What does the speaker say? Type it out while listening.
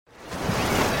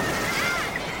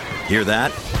Hear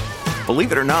that?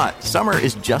 Believe it or not, summer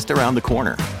is just around the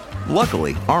corner.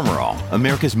 Luckily, Armor All,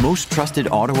 America's most trusted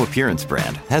auto appearance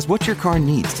brand, has what your car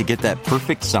needs to get that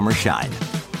perfect summer shine.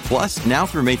 Plus, now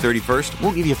through May 31st,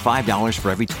 we'll give you $5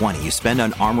 for every $20 you spend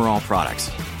on Armor All products.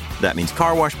 That means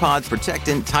car wash pods,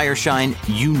 protectant, tire shine,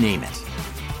 you name it.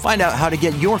 Find out how to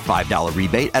get your $5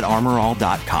 rebate at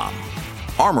armorall.com.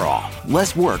 Armor All,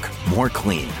 less work, more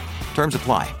clean. Terms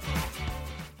apply.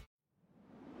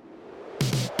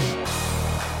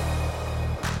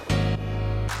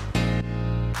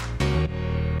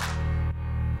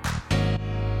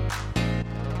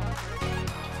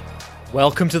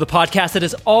 Welcome to the podcast that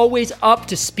is always up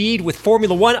to speed with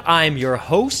Formula One. I'm your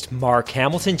host, Mark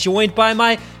Hamilton, joined by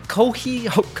my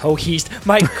co-host,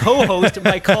 my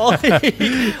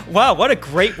colleague. Wow, what a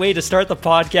great way to start the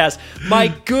podcast. My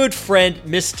good friend,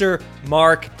 Mr.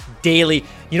 Mark Daly.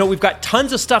 You know, we've got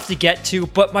tons of stuff to get to,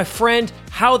 but my friend,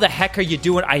 how the heck are you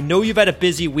doing? I know you've had a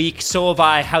busy week, so have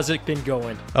I. How's it been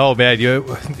going? Oh man,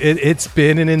 it's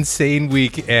been an insane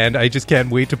week, and I just can't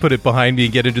wait to put it behind me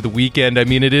and get into the weekend. I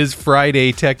mean, it is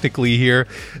Friday technically here.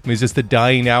 I mean, it's just the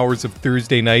dying hours of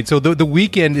Thursday night. So the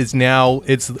weekend is now,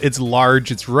 it's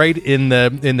large. It's right in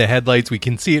the headlights. We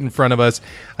can see it in front of us.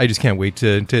 I just can't wait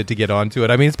to get onto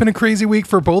it. I mean, it's been a crazy week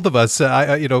for both of us.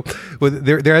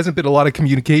 There hasn't been a lot of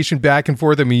communication back and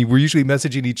forth. I mean, we're usually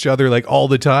messaging each other like all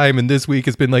the time, and this week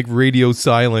has been like radio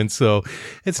silence. So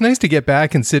it's nice to get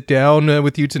back and sit down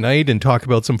with you tonight and talk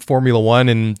about some Formula One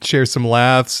and share some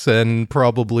laughs and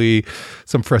probably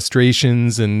some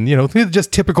frustrations and, you know,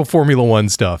 just typical Formula One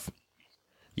stuff.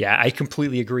 Yeah, I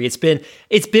completely agree. It's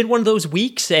been one of those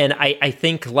weeks, and I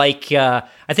think like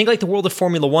the world of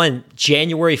Formula One,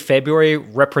 January, February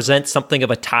represents something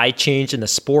of a tide change in the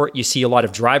sport. You see a lot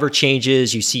of driver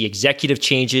changes, you see executive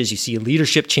changes, you see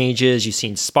leadership changes, you've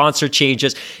seen sponsor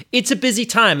changes. It's a busy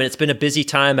time, and it's been a busy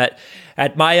time at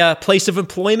my place of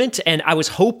employment, and I was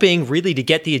hoping really to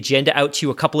get the agenda out to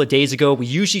you a couple of days ago. We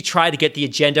usually try to get the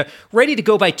agenda ready to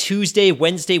go by Tuesday,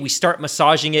 Wednesday. We start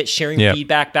massaging it, sharing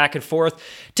feedback back and forth.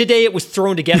 Today it was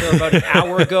thrown together about an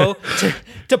hour ago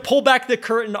to pull back the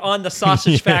curtain on the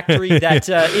sausage factory that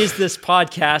is this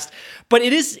podcast. But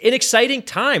it is an exciting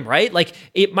time, right? Like,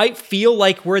 it might feel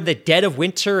like we're in the dead of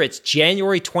winter. It's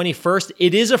January 21st.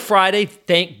 It is a Friday.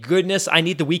 Thank goodness. I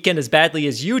need the weekend as badly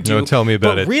as you do. No, tell me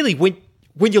about it. But really,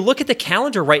 when you look at the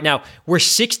calendar right now, we're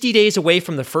 60 days away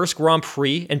from the first Grand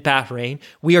Prix in Bahrain.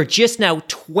 We are just now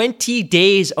 20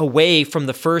 days away from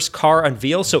the first car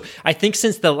unveil. So I think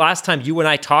since the last time you and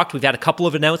I talked, we've had a couple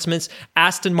of announcements.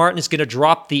 Aston Martin is going to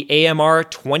drop the AMR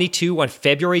 22 on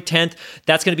February 10th.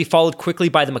 That's going to be followed quickly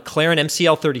by the McLaren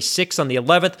MCL 36 on the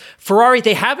 11th. Ferrari,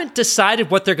 they haven't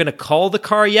decided what they're going to call the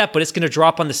car yet, but it's going to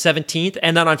drop on the 17th.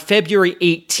 And then on February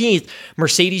 18th,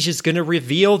 Mercedes is going to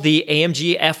reveal the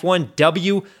AMG F1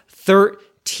 W13.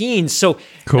 So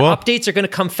cool. The updates are going to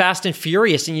come fast and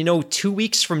furious. And 2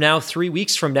 weeks from now, 3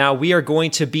 weeks from now, we are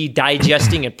going to be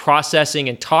digesting and processing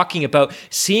and talking about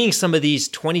seeing some of these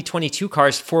 2022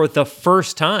 cars for the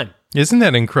first time. Isn't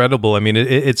that incredible? I mean,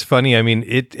 it's funny. I mean,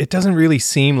 it doesn't really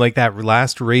seem like that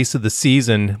last race of the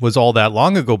season was all that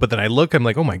long ago. But then I'm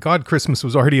like, oh my God, Christmas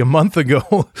was already a month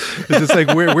ago. It's just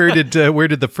like, where did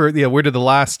the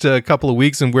last couple of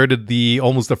weeks and where did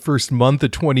almost the first month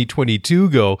of 2022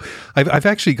 go? I've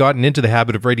actually gotten into the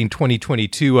habit of writing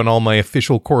 2022 on all my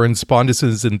official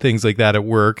correspondences and things like that at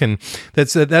work, and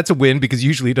that's a win because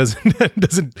usually it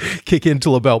doesn't kick in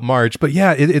till about March. But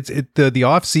yeah, the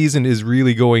off season is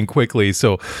really going quickly.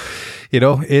 So,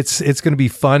 it's going to be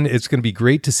fun. It's going to be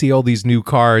great to see all these new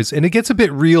cars. And it gets a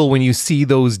bit real when you see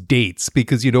those dates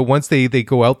because, once they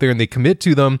go out there and they commit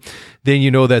to them,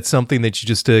 then that's something that you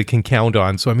just can count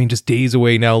on. So, I mean, just days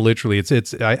away now, literally.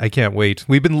 I can't wait.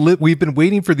 We've been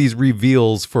waiting for these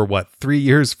reveals for 3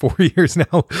 years, 4 years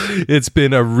now. It's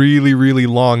been a really, really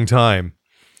long time.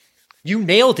 You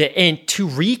nailed it. And to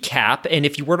recap, and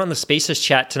if you weren't on the Spaces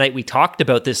chat tonight, we talked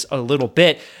about this a little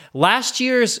bit. Last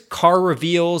year's car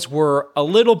reveals were a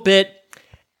little bit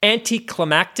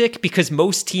anticlimactic because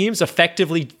most teams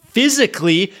effectively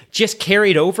physically just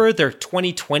carried over their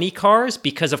 2020 cars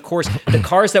because, of course, the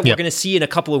cars that we're going to see in a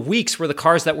couple of weeks were the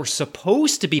cars that were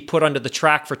supposed to be put onto the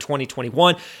track for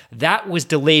 2021. That was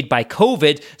delayed by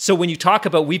COVID. So when you talk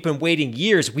about we've been waiting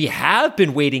years, we have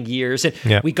been waiting years. And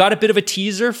we got a bit of a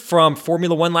teaser from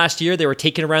Formula One last year. They were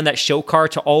taking around that show car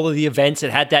to all of the events.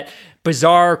 It had that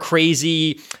bizarre,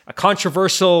 crazy,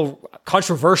 controversial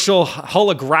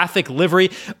holographic livery.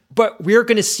 but we're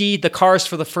going to see the cars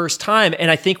for the first time. And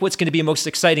I think what's going to be most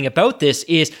exciting about this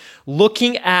is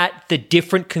looking at the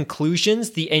different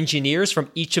conclusions the engineers from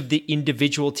each of the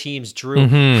individual teams drew.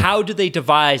 How do they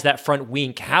devise that front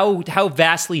wing? How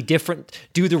vastly different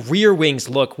do the rear wings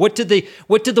look? What do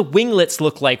the winglets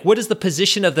look like? What is the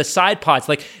position of the side pods?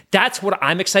 Like, that's what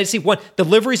I'm excited to see. One, the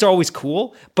liveries are always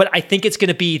cool, but I think it's going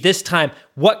to be this time,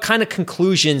 what kind of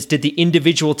conclusions did the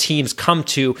individual teams come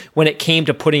to when it came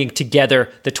to putting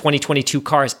together the 2022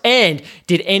 cars? And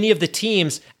did any of the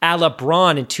teams, a la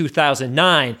Braun in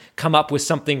 2009, come up with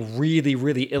something really,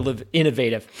 really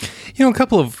innovative? You know, a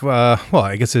couple of,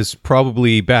 I guess it's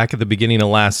probably back at the beginning of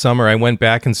last summer, I went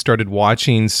back and started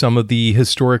watching some of the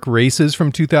historic races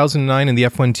from 2009 in the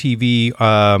F1 TV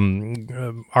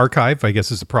archive, I guess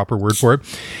is the proper word for it.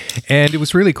 And it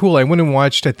was really cool. I went and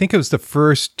watched, I think it was the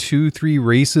first 2-3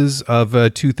 races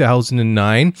of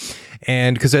 2009.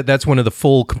 And because that's one of the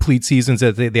full complete seasons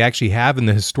that they actually have in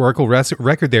the historical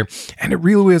record there. And it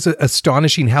really was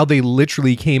astonishing how they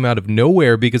literally came out of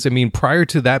nowhere, because, I mean, prior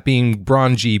to that being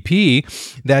Braun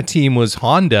GP, that team was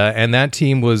Honda, and that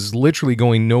team was literally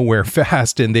going nowhere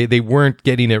fast, and they weren't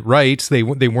getting it right. They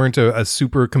weren't a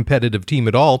super competitive team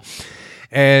at all.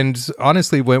 And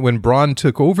honestly, when Braun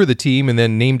took over the team and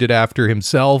then named it after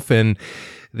himself, and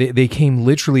they came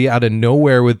literally out of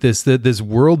nowhere with this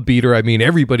world beater. I mean,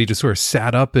 everybody just sort of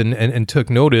sat up and took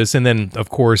notice. And then, of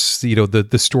course, you know,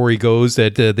 the story goes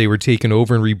that they were taken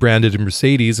over and rebranded in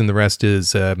Mercedes, and the rest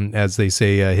is, as they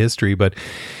say, history. But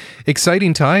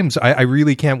exciting times. I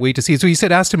really can't wait to see it. So you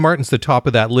said Aston Martin's the top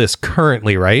of that list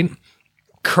currently, right?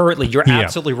 Currently, you're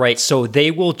absolutely right. So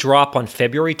they will drop on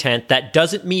February 10th. That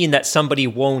doesn't mean that somebody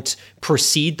won't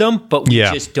precede them, but we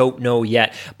just don't know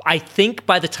yet. I think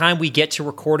by the time we get to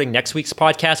recording next week's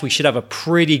podcast, we should have a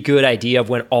pretty good idea of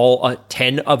when all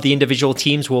 10 of the individual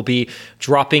teams will be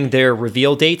dropping their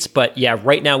reveal dates. But yeah,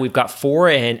 right now we've got 4,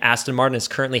 and Aston Martin is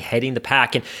currently heading the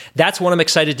pack. And that's what I'm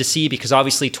excited to see, because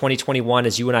obviously 2021,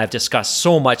 as you and I have discussed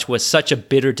so much, was such a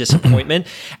bitter disappointment.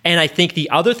 And I think the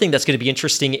other thing that's going to be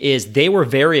interesting is they were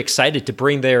very excited to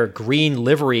bring their green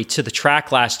livery to the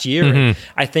track last year. And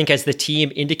I think, as the team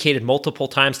indicated multiple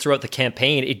times throughout the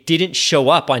campaign, it didn't show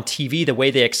up on TV the way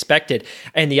they expected.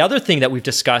 And the other thing that we've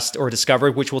discussed or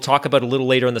discovered, which we'll talk about a little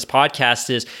later in this podcast,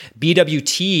 is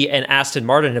BWT and Aston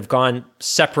Martin have gone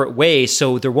separate ways.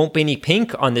 So there won't be any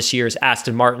pink on this year's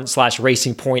Aston Martin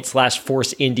 /Racing Point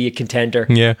 /Force India contender.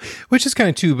 Yeah, which is kind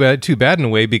of too bad in a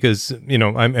way, because, you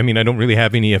know, I mean, I don't really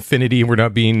have any affinity. We're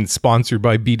not being sponsored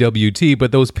by BWT,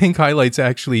 but those pink highlights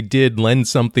actually did lend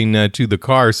something to the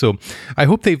car. So I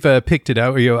hope they've picked it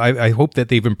out. You know, I hope that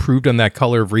they've improved on that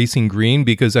color of racing green,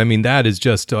 because, I mean, that is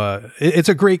just it's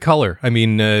a great color. I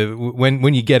mean,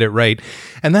 when you get it right.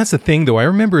 And that's the thing, though. I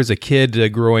remember as a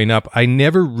kid growing up, I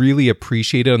never really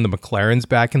appreciated on the McLarens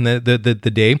back in the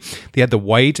day. They had the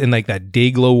white and like that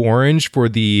day glow orange for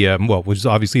the which is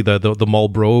obviously the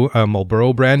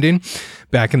Marlboro branding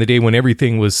back in the day, when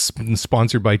everything was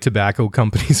sponsored by tobacco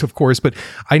companies, of course. But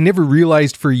I never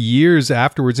realized for years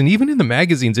afterwards, and even in the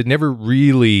magazines, it never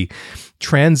really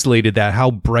translated that,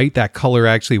 how bright that color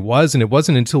actually was. And it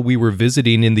wasn't until we were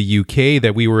visiting in the UK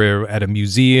that we were at a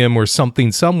museum or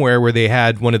something somewhere where they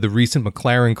had one of the recent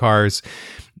McLaren cars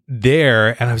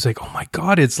there, and I was like, oh my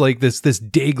god, it's like this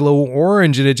day glow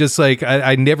orange. And it just like,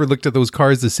 I never looked at those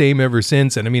cars the same ever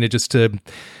since. And I mean, it just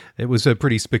it was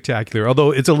pretty spectacular,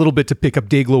 although it's a little bit to pick up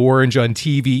Dayglow Orange on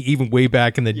TV, even way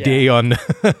back in the day on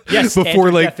before,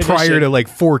 like, definition. Prior to like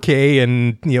 4K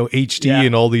and, you know, HD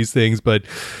and all these things. But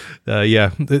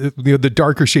the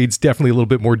darker shades definitely a little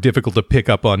bit more difficult to pick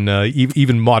up on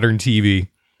even modern TV.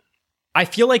 I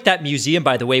feel like that museum,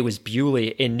 by the way, was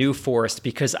Bewley in New Forest,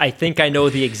 because I think I know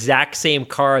the exact same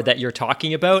car that you're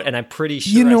talking about, and I'm pretty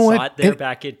sure I saw it there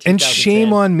back in 2010. And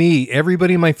shame on me.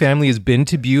 Everybody in my family has been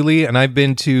to Bewley, and I've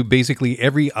been to basically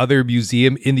every other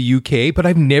museum in the UK, but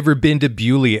I've never been to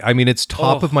Bewley. I mean, it's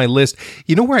top of my list.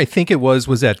 You know where I think it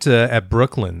was at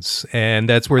Brooklands, and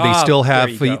that's where they still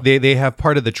have, they have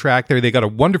part of the track there. They got a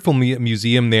wonderful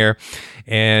museum there,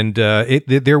 and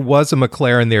there was a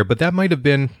McLaren there, but that might have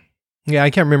been... Yeah,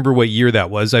 I can't remember what year that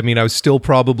was. I mean, I was still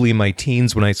probably in my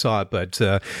teens when I saw it, but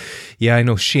yeah, I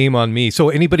know, shame on me. So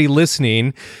anybody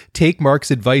listening, take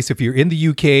Mark's advice. If you're in the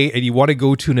UK and you want to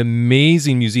go to an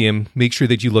amazing museum, make sure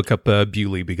that you look up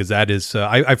Bewley, because that is,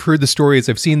 I've heard the stories,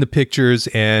 I've seen the pictures,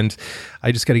 and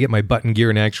I just got to get my button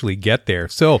gear and actually get there.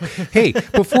 So, hey,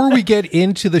 before we get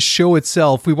into the show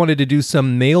itself, we wanted to do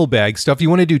some mailbag stuff. You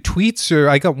want to do tweets? Or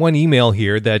I got one email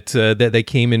here that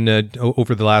came in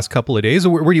over the last couple of days.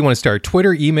 Where do you want to start?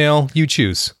 Twitter, email, you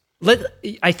choose.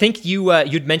 I think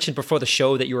you'd mentioned before the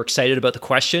show that you were excited about the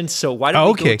questions. So why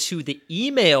don't we go to the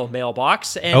email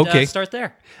mailbox and start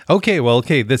there?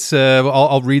 Okay. This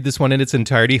I'll read this one in its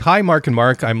entirety. Hi, Mark and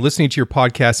Mark. I'm listening to your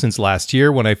podcast since last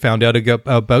year when I found out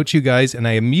about you guys, and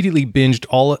I immediately binged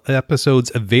all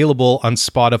episodes available on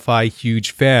Spotify.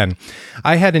 Huge fan.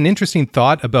 I had an interesting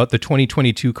thought about the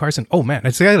 2022 cars. And oh man,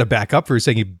 I got to back up for a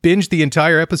second. He binged the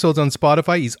entire episodes on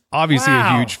Spotify. He's obviously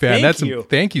a huge fan.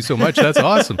 Thank you so much. That's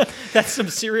awesome. That's some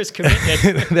serious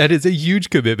commitment. That is a huge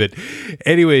commitment.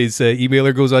 Anyways,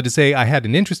 emailer goes on to say, I had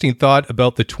an interesting thought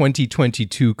about the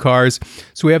 2022 cars.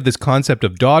 So we have this concept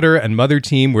of daughter and mother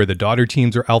team, where the daughter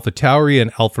teams are AlphaTauri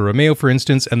and Alfa Romeo, for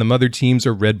instance, and the mother teams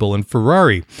are Red Bull and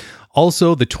Ferrari.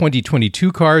 Also, the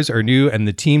 2022 cars are new and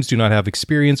the teams do not have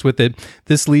experience with it.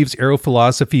 This leaves aero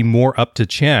philosophy more up to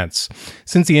chance.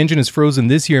 Since the engine is frozen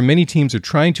this year, many teams are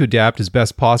trying to adapt as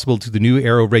best possible to the new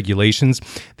aero regulations.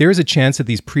 There is a chance that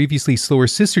these previously slower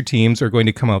sister teams are going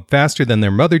to come out faster than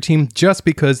their mother team just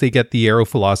because they get the aero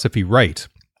philosophy right.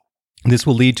 This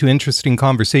will lead to interesting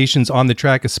conversations on the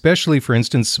track, especially, for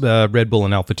instance, Red Bull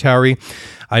and AlphaTauri.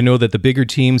 I know that the bigger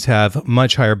teams have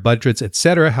much higher budgets,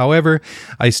 etc. However,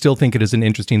 I still think it is an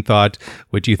interesting thought.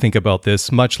 What do you think about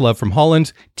this? Much love from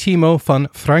Holland, Timo van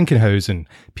Frankenhausen.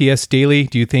 P.S. Daily,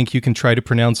 do you think you can try to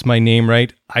pronounce my name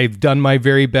right? I've done my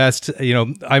very best.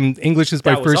 English is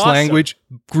my first language.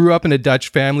 Grew up in a Dutch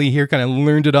family here, kind of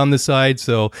learned it on the side.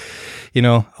 So,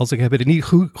 als ik heb het niet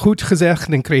goed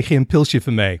gezegd, dan krijg je een pilsje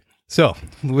van mij. So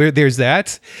there's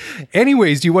that.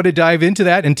 Anyways, do you want to dive into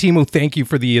that? And Timo, thank you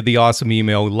for the awesome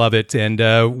email. Love it. And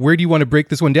where do you want to break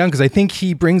this one down? Because I think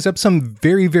he brings up some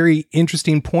very, very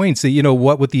interesting points.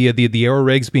 What with the aero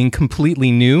regs being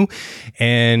completely new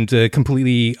and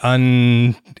completely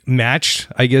unmatched,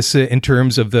 I guess, in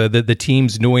terms of the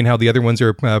teams knowing how the other ones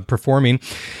are performing.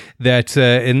 That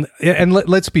and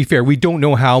let's be fair, we don't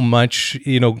know how much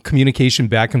communication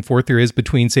back and forth there is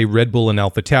between, say, Red Bull and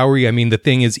AlphaTauri. I mean, the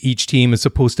thing is, each team is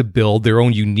supposed to build their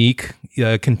own unique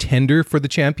contender for the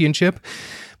championship.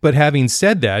 But having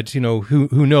said that,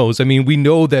 who knows? I mean, we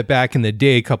know that back in the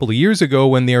day, a couple of years ago,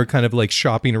 when they were kind of like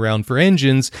shopping around for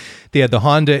engines, they had the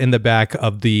Honda in the back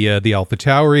of the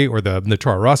AlphaTauri or the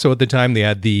Toro Rosso at the time. They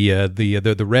had the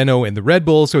Renault and the Red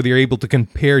Bull, so they're able to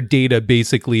compare data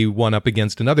basically one up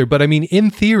against another. But I mean, in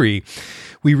theory,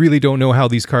 we really don't know how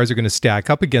these cars are going to stack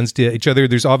up against each other.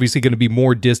 There's obviously going to be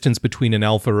more distance between an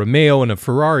Alfa Romeo and a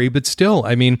Ferrari, but still,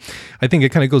 I mean, I think it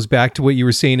kind of goes back to what you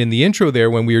were saying in the intro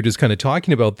there when we were just kind of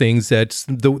talking about things, that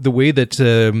the way that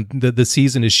the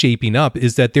season is shaping up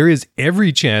is that there is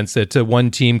every chance that one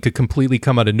team could completely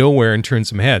come out of nowhere and turn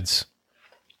some heads.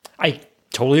 I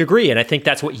totally agree. And I think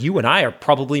that's what you and I are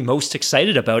probably most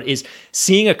excited about, is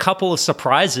seeing a couple of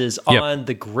surprises on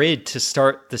the grid to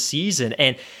start the season.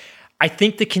 And I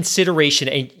think the consideration,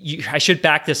 and I should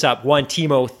back this up. One,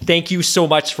 Timo, thank you so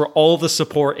much for all the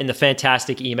support in the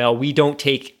fantastic email. We don't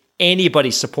take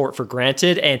anybody's support for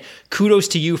granted, and kudos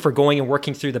to you for going and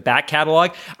working through the back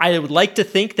catalog. I would like to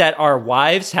think that our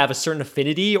wives have a certain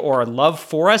affinity or love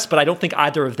for us, but I don't think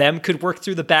either of them could work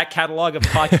through the back catalog of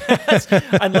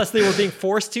podcasts unless they were being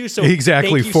forced to. So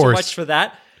exactly, thank you so much for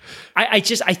that. I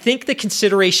think the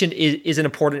consideration is an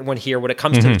important one here when it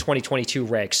comes to the 2022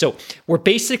 reg. So we're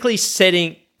basically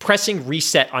pressing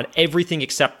reset on everything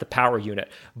except the power unit.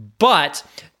 But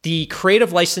the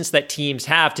creative license that teams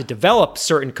have to develop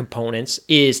certain components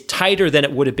is tighter than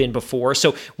it would have been before.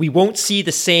 So we won't see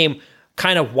the same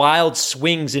kind of wild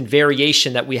swings and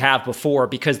variation that we have before,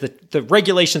 because the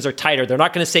regulations are tighter. They're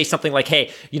not going to say something like,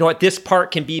 hey, you know what, this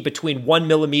part can be between 1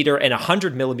 millimeter and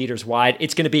 100 millimeters wide.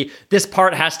 It's going to be, this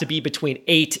part has to be between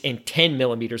 8 and 10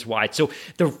 millimeters wide. So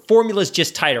the formula is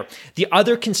just tighter. The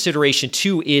other consideration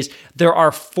too is there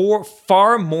are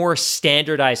far more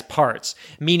standardized parts,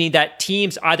 meaning that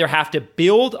teams either have to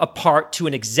build a part to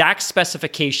an exact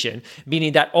specification,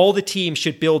 meaning that all the teams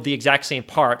should build the exact same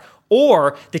part,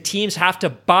 or the teams have to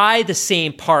buy the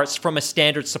same parts from a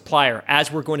standard supplier,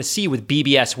 as we're going to see with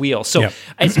BBS wheels. So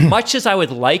as much as I would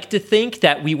like to think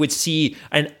that we would see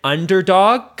an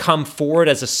underdog come forward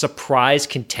as a surprise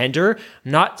contender,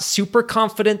 I'm not super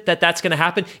confident that that's going to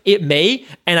happen. It may,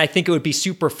 and I think it would be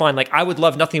super fun. Like, I would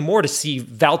love nothing more to see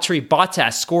Valtteri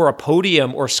Bottas score a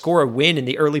podium or score a win in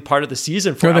the early part of the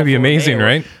season. That'd be amazing,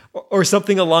 right? Or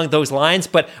something along those lines,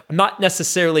 but I'm not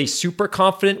necessarily super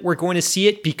confident we're going to see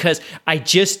it, because I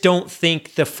just don't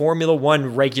think the Formula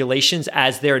One regulations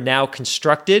as they're now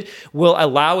constructed will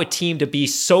allow a team to be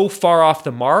so far off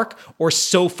the mark or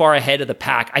so far ahead of the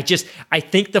pack. I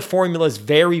think the formula is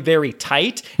very, very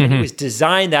tight, and it was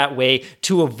designed that way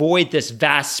to avoid this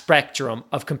vast spectrum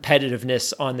of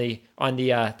competitiveness on the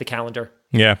calendar.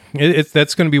 Yeah,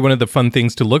 that's going to be one of the fun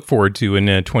things to look forward to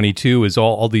in 22 is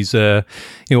all these,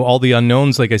 all the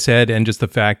unknowns, like I said, and just the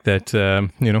fact that,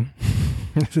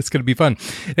 it's going to be fun.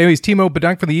 Anyways, Timo,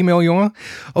 bedankt for the email, Jonah.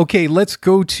 Okay, let's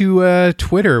go to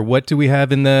Twitter. What do we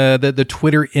have in the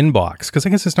Twitter inbox? Because I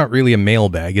guess it's not really a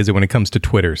mailbag, is it, when it comes to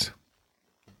Twitters?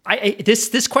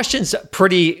 This question's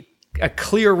pretty a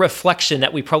clear reflection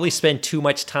that we probably spend too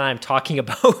much time talking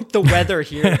about the weather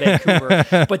here in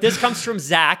Vancouver. But this comes from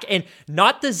Zach, and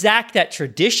not the Zach that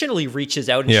traditionally reaches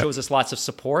out and shows us lots of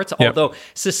support. Although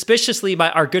suspiciously,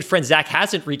 our good friend Zach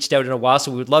hasn't reached out in a while,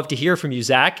 so we would love to hear from you,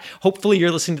 Zach. Hopefully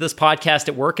you're listening to this podcast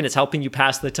at work and it's helping you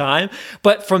pass the time.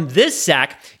 But from this,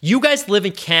 Zach, you guys live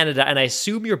in Canada, and I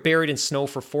assume you're buried in snow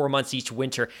for 4 months each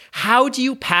winter. How do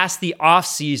you pass the off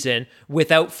season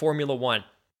without Formula One?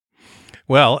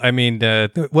 Well, I mean,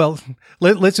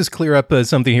 let's just clear up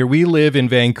something here. We live in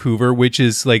Vancouver, which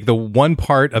is like the one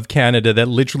part of Canada that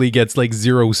literally gets like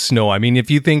zero snow. I mean, if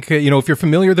you think, if you're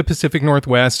familiar with the Pacific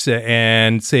Northwest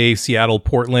and say Seattle,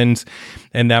 Portland,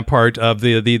 and that part of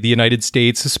the United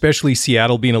States, especially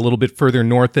Seattle being a little bit further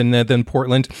north than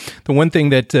Portland, the one thing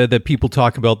that people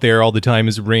talk about there all the time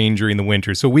is rain during the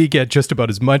winter. So we get just about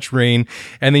as much rain,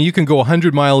 and then you can go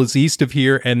 100 miles east of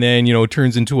here, and then it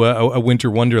turns into a winter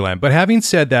wonderland. But having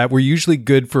said that, we're usually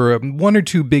good for 1 or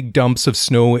 2 big dumps of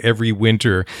snow every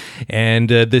winter. And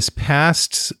this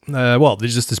past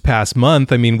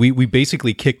month, I mean, we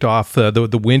basically kicked off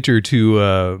the winter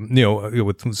to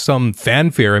with some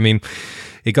fanfare. I mean,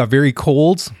 it got very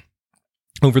cold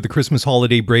over the Christmas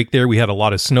holiday break there. We had a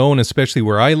lot of snow, and especially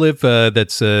where I live,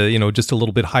 that's, just a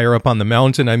little bit higher up on the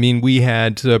mountain. I mean, we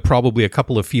had probably a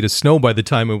couple of feet of snow by the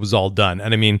time it was all done.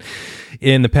 And I mean,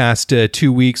 in the past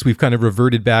 2 weeks, we've kind of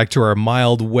reverted back to our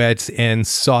mild, wet, and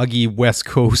soggy West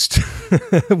Coast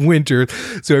winter.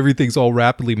 So everything's all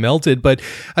rapidly melted. But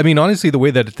I mean, honestly, the way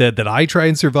that I try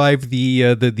and survive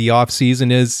the off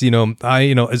season is,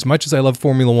 as much as I love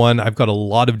Formula One, I've got a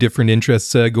lot of different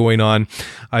interests going on.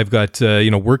 I've got,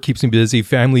 work keeps me busy.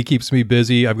 Family keeps me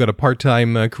busy. I've got a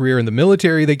part-time career in the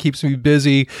military that keeps me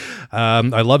busy.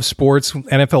 I love sports.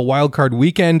 NFL Wildcard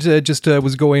Weekend just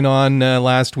was going on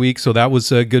last week, so that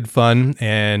was good fun.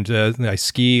 And I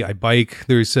ski, I bike.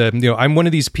 There's, I'm one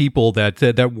of these people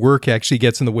that work actually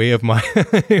gets in the way of my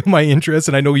my interests,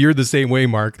 and I know you're the same way,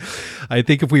 Mark. I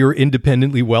think if we were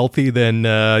independently wealthy, then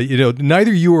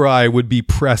neither you or I would be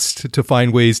pressed to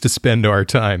find ways to spend our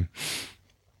time.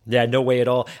 Yeah, no way at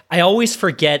all. I always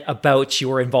forget about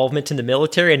your involvement in the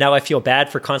military, and now I feel bad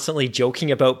for constantly joking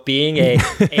about being a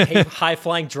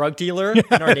high-flying drug dealer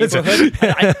in our neighborhood.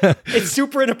 It's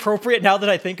super inappropriate now that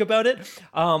I think about it.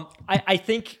 I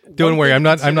think... Don't worry, I'm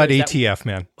not ATF,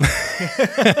 man.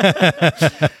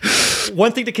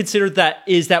 One thing to consider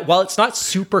is that while it's not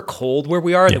super cold where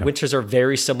we are, the winters are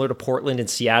very similar to Portland and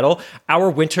Seattle, our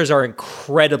winters are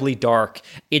incredibly dark.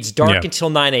 It's dark until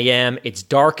 9 a.m., it's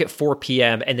dark at 4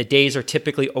 p.m., and the days are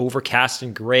typically overcast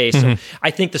and gray. So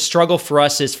I think the struggle for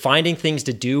us is finding things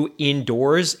to do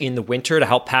indoors in the winter to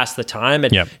help pass the time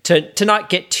and to not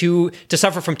get to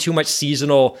suffer from too much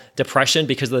seasonal depression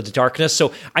because of the darkness.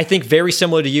 So I think very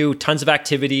similar to you, tons of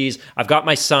activities. I've got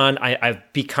my son.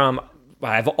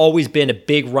 I've always been a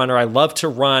big runner. I love to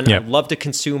run. I love to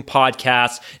consume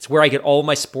podcasts. It's where I get all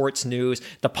my sports news.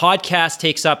 The podcast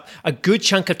takes up a good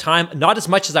chunk of time, not as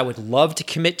much as I would love to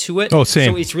commit to it. Oh,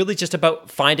 same. So it's really just about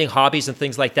finding hobbies and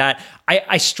things like that.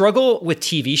 I struggle with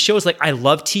TV shows. Like, I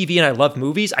love TV and I love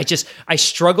movies. I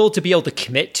struggle to be able to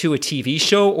commit to a TV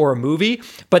show or a movie,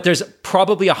 but there's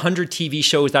probably 100 TV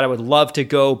shows that I would love to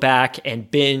go back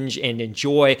and binge and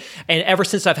enjoy. And ever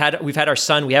since we've had our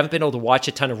son, we haven't been able to watch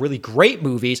a ton of really great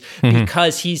movies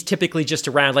because he's typically just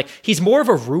around. Like, he's more of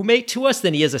a roommate to us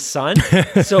than he is a son.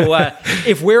 So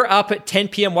if we're up at 10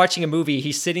 p.m. watching a movie,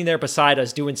 he's sitting there beside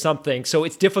us doing something. So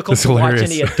it's difficult to watch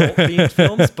any adult-themed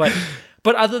films,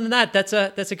 But other than that, that's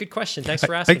a good question. Thanks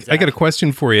for asking. I got a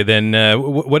question for you then.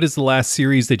 What is the last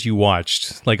series that you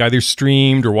watched? Like, either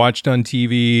streamed or watched on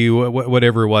TV,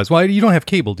 whatever it was. Well, you don't have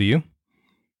cable, do you?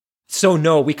 So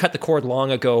no, we cut the cord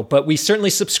long ago, but we certainly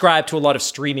subscribe to a lot of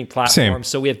streaming platforms. Same.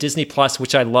 So we have Disney Plus,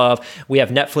 which I love. We have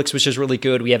Netflix, which is really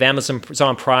good. We have Amazon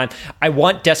Prime. I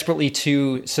want desperately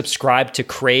to subscribe to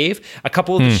Crave. A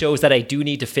couple of the shows that I do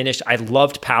need to finish. I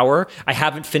loved Power. I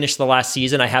haven't finished the last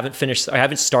season. I haven't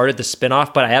started the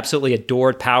spinoff, but I absolutely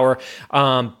adored Power.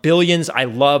 Billions, I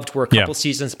loved. We're a couple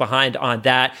seasons behind on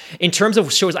that. In terms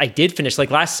of shows I did finish,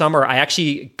 like last summer, I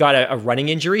actually got a running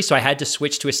injury, so I had to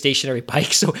switch to a stationary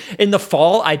bike. So in the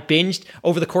fall, I binged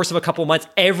over the course of a couple of months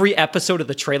every episode of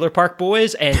the Trailer Park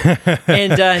Boys, and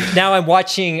now I'm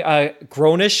watching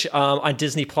Grownish on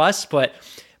Disney Plus. But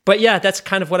But yeah, that's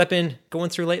kind of what I've been going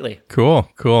through lately. Cool.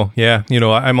 Yeah.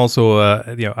 I'm also,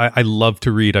 I love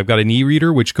to read. I've got an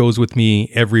e-reader, which goes with me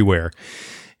everywhere.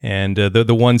 And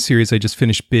the one series I just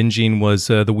finished binging was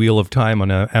The Wheel of Time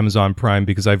on Amazon Prime,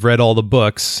 because I've read all the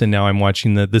books and now I'm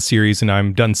watching the series, and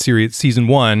I'm done season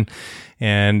 1.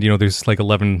 And, there's like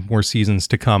 11 more seasons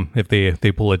to come if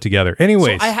they pull it together.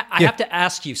 Anyways. So I have to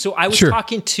ask you. So I was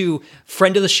talking to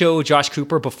friend of the show, Josh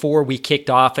Cooper, before we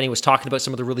kicked off, and he was talking about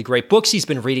some of the really great books he's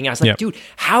been reading. I was like, dude,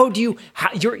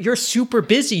 you're super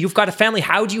busy. You've got a family.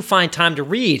 How do you find time to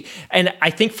read? And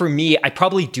I think for me, I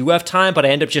probably do have time, but I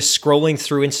end up just scrolling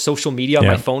through in social media on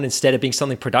my phone instead of being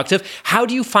something productive. How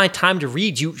do you find time to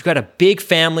read? You've got a big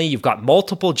family. You've got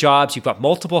multiple jobs. You've got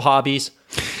multiple hobbies.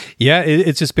 Yeah,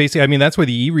 it's just basically, I mean, that's why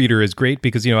the e-reader is great,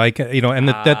 because,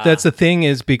 that's the thing,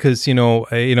 is because,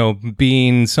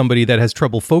 being somebody that has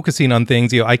trouble focusing on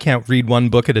things, I can't read one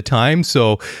book at a time.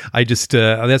 So I just,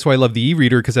 that's why I love the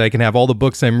e-reader, because I can have all the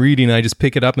books I'm reading. I just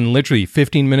pick it up and literally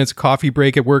 15 minutes coffee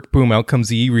break at work, boom, out comes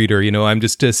the e-reader. I'm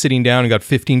just sitting down and got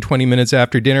 15, 20 minutes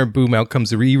after dinner, boom, out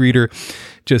comes the e-reader.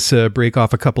 Just break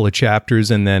off a couple of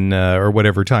chapters and then, or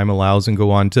whatever time allows, and go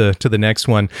on to the next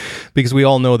one, because we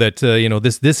all know that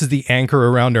this is the anchor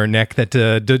around our neck that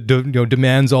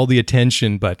demands all the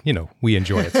attention. But we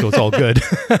enjoy it, so it's all good.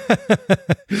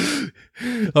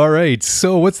 All right.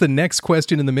 So what's the next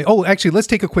question in the Oh, actually, let's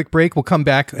take a quick break. We'll come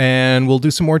back and we'll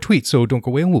do some more tweets. So don't go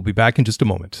away. We'll be back in just a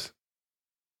moment.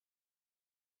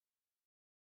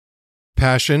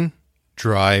 Passion,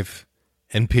 drive,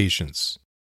 and patience.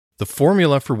 The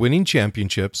formula for winning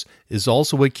championships is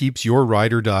also what keeps your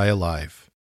ride or die alive.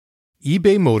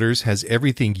 eBay Motors has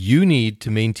everything you need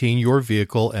to maintain your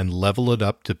vehicle and level it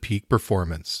up to peak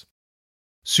performance.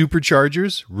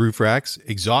 Superchargers, roof racks,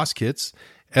 exhaust kits,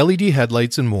 LED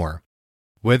headlights, and more.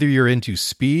 Whether you're into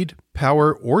speed,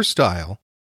 power, or style,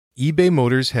 eBay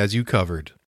Motors has you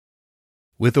covered.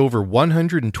 With over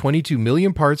 122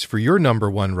 million parts for your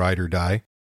number one ride or die,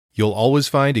 you'll always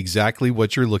find exactly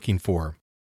what you're looking for.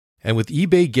 And with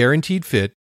eBay Guaranteed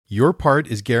Fit, your part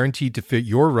is guaranteed to fit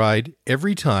your ride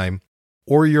every time,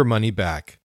 or your money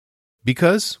back.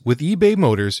 Because with eBay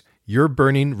Motors, you're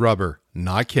burning rubber,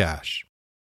 not cash.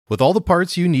 With all the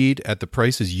parts you need at the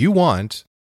prices you want,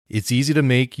 it's easy to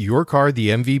make your car the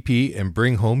MVP and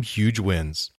bring home huge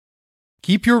wins.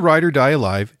 Keep your ride or die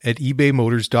alive at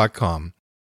ebaymotors.com.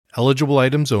 Eligible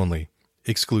items only.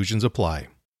 Exclusions apply.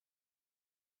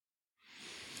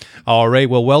 All right.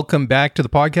 Well, welcome back to the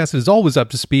podcast. It is always up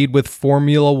to speed with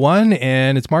Formula One,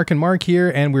 and it's Mark and Mark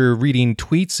here, and we're reading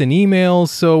tweets and emails.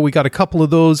 So we got a couple of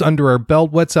those under our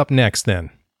belt. What's up next then?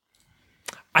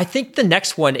 I think the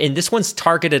next one, and this one's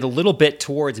targeted a little bit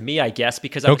towards me, I guess,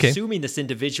 because I'm assuming this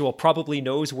individual probably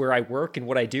knows where I work and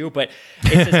what I do, but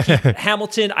it says, Keith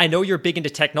Hamilton, I know you're big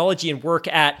into technology and work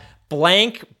at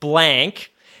blank.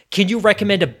 Can you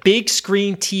recommend a big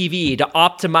screen TV to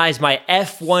optimize my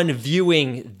F1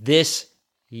 viewing this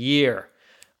year?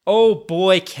 Oh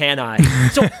boy, can I.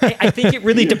 So I think it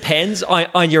really depends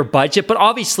on your budget, but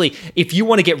obviously if you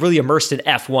want to get really immersed in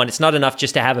F1, it's not enough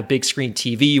just to have a big screen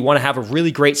TV. You want to have a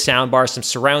really great soundbar, some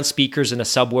surround speakers, and a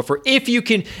subwoofer. If you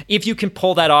can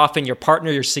pull that off and your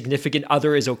partner, your significant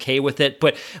other is okay with it.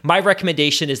 But my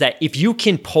recommendation is that if you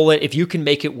can pull it, if you can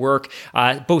make it work,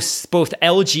 both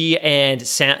LG and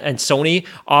Sony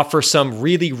offer some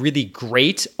really, really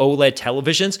great OLED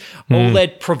televisions.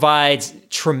 OLED provides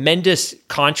tremendous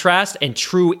contrast and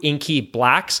true inky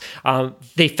blacks.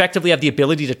 They effectively have the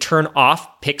ability to turn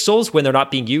off pixels when they're not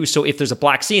being used. So if there's a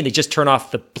black scene, they just turn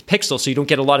off the pixel, so you don't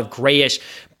get a lot of grayish,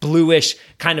 bluish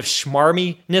kind of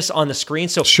schmarminess on the screen.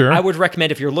 So I would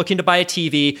recommend, if you're looking to buy a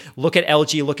TV, look at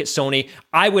LG, look at Sony.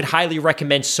 I would highly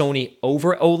recommend Sony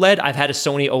over OLED. I've had a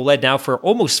Sony OLED now for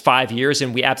almost 5 years,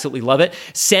 and we absolutely love it.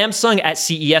 Samsung at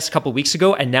CES a couple of weeks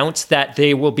ago announced that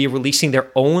they will be releasing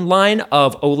their own line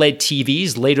of OLED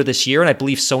TVs later this year, and I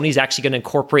believe Sony's actually going to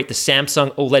incorporate the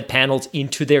Samsung OLED panels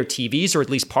into their TVs, or at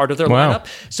least part of their lineup.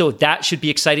 So that should be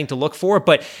exciting to look for.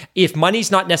 But if money's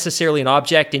not necessarily an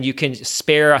object and you can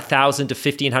spare $1,000 to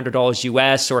 $1,500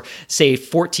 US, or say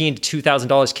 $1,400 to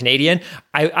 $2,000 Canadian,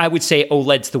 I would say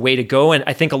OLED's the way to go. And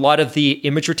I think a lot of the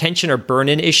image retention or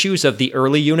burn-in issues of the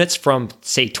early units from,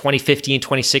 say, 2015,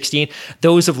 2016,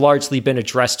 those have largely been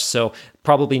addressed. So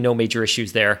probably no major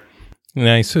issues there.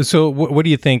 Nice. So what do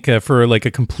you think for like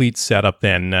a complete setup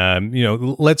then?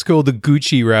 Let's go the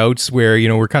Gucci routes where,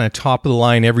 we're kind of top of the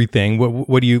line everything.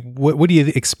 What do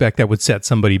you expect that would set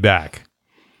somebody back?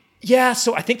 Yeah,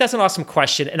 so I think that's an awesome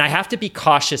question. And I have to be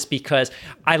cautious because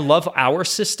I love our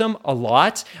system a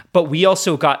lot, but we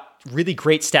also got really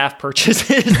great staff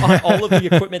purchases on all of the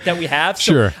equipment that we have.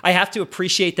 So Sure. I have to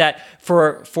appreciate that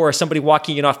for somebody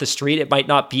walking in off the street, it might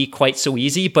not be quite so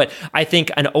easy, but I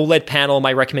think an OLED panel,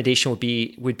 my recommendation would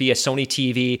be a Sony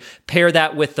TV. Pair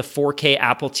that with the 4K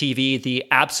Apple TV. The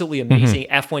absolutely amazing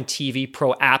F1 TV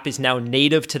Pro app is now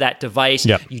native to that device.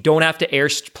 Yep. You don't have to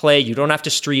AirPlay. You don't have to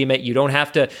stream it. You don't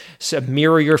have to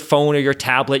mirror your phone or your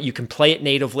tablet. You can play it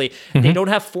natively. They don't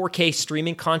have 4K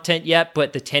streaming content yet,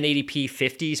 but the 1080p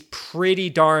 50 is pretty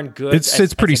darn good.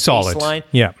 It's pretty solid. Baseline.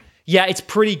 Yeah. Yeah, it's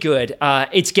pretty good.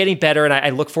 It's getting better, and I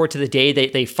look forward to the day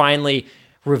they finally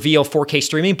reveal 4K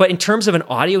streaming. But in terms of an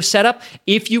audio setup,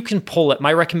 if you can pull it,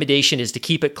 my recommendation is to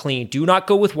keep it clean. Do not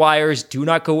go with wires. Do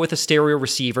not go with a stereo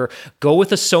receiver. Go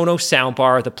with a Sonos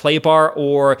soundbar, the Playbar,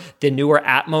 or the newer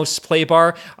Atmos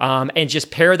Playbar, and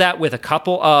just pair that with a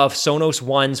couple of Sonos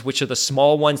Ones, which are the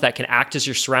small ones that can act as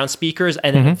your surround speakers.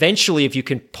 And then eventually, if you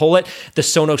can pull it, the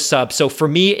Sonos Sub. So for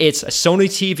me, it's a Sony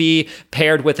TV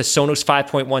paired with a Sonos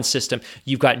 5.1 system.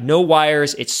 You've got no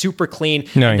wires. It's super clean.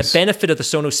 Nice. And the benefit of the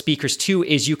Sonos speakers too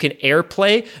is you can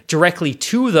AirPlay directly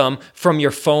to them from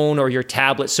your phone or your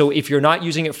tablet. So if you're not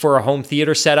using it for a home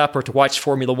theater setup or to watch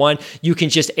Formula One, you can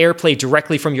just AirPlay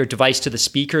directly from your device to the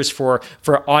speakers for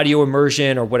audio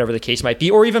immersion or whatever the case might be,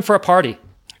 or even for a party.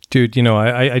 Dude,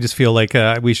 I just feel like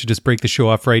we should just break the show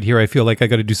off right here. I feel like I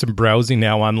got to do some browsing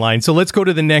now online. So let's go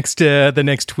to the next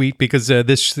tweet, because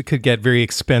this could get very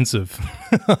expensive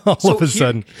all of a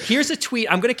sudden. Here's a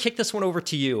tweet. I'm going to kick this one over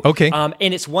to you. Okay.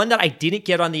 And it's one that I didn't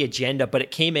get on the agenda, but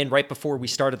it came in right before we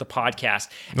started the podcast.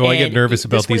 Oh, I get nervous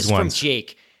about these ones. From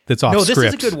Jake. That's off No, script. this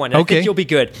is a good one. Okay. I think you'll be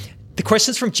good. The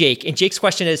question's from Jake, and Jake's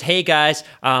question is, hey guys,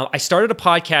 I started a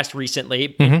podcast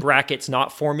recently, in brackets,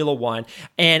 not Formula One,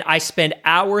 and I spend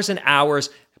hours and hours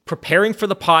preparing for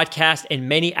the podcast and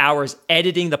many hours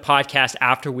editing the podcast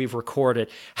after we've recorded.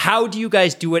 How do you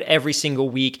guys do it every single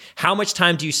week? How much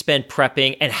time do you spend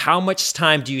prepping, and how much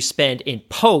time do you spend in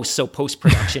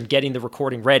post-production, getting the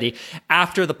recording ready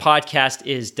after the podcast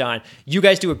is done? You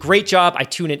guys do a great job. I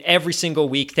tune in every single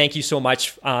week. Thank you so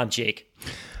much, Jake.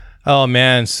 Oh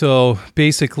man, so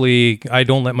basically I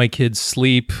don't let my kids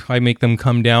sleep. I make them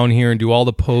come down here and do all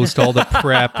the post, all the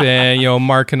prep, and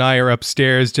Mark and I are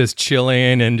upstairs just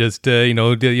chilling and just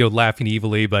laughing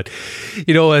evilly. But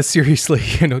seriously,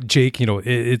 Jake,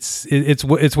 it's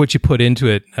what you put into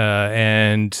it,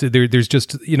 and there's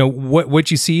just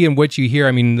what you see and what you hear.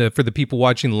 I mean, for the people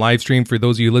watching the live stream, for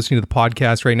those of you listening to the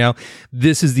podcast right now,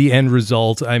 this is the end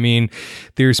result. I mean,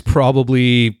 there's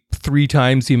probably 3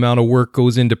 times the amount of work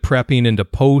goes into prepping and to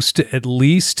post at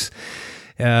least.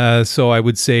 So I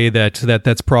would say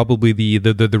that's probably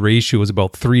the ratio is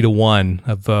about 3-to-1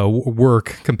 of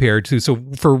work compared to. So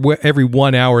for every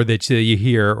 1 hour that you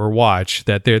hear or watch,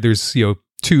 that there's 2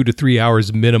 to 3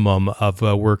 hours minimum of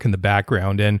work in the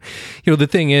background. And, the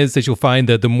thing is that you'll find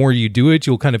that the more you do it,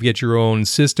 you'll kind of get your own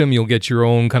system, you'll get your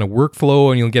own kind of workflow,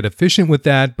 and you'll get efficient with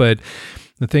that. But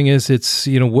the thing is, it's,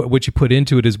 what you put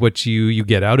into it is what you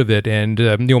get out of it. And,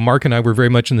 Mark and I were very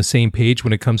much on the same page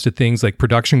when it comes to things like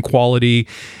production quality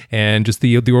and just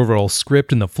the overall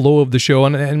script and the flow of the show.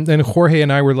 And Jorge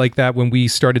and I were like that when we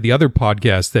started the other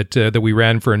podcast that we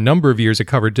ran for a number of years. It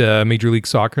covered Major League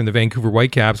Soccer and the Vancouver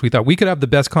Whitecaps. We thought we could have the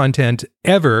best content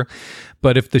ever,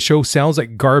 but if the show sounds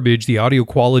like garbage, the audio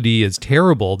quality is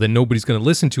terrible, then nobody's going to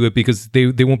listen to it because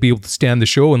they won't be able to stand the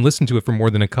show and listen to it for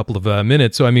more than a couple of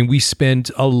minutes. So, I mean, we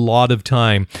spent a lot of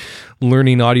time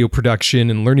learning audio production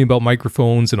and learning about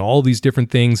microphones and all these different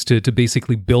things to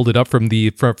basically build it up from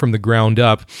the ground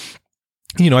up.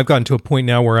 I've gotten to a point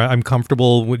now where I'm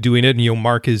comfortable with doing it, and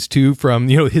Mark is too, from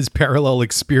his parallel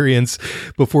experience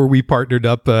before we partnered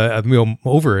up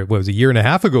over, it was a year and a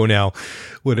half ago now,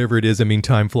 whatever it is. I mean,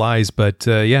 time flies, but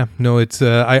it's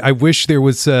I wish there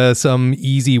was some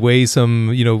easy way,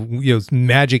 some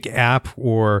magic app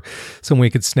or some way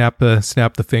you could snap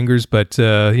the fingers. But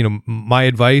my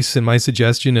advice and my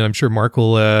suggestion, and I'm sure Mark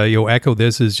will echo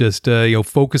this, is just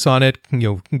focus on it.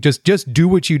 Just do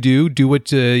what you do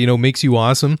what makes you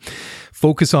awesome.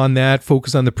 Focus on that.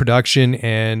 Focus on the production,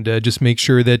 and just make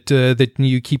sure that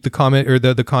you keep the comment or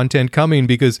the content coming,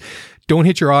 because don't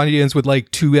hit your audience with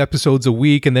like 2 episodes a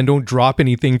week and then don't drop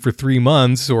anything for 3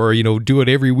 months, or do it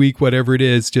every week, whatever it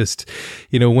is. Just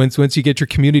once you get your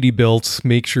community built,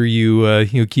 make sure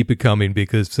you keep it coming,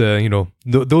 because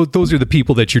those are the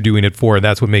people that you're doing it for, and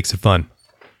that's what makes it fun.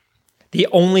 The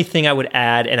only thing I would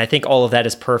add, and I think all of that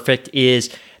is perfect,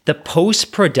 is the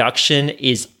post-production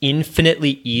is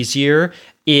infinitely easier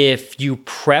if you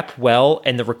prep well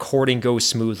and the recording goes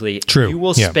smoothly. True. You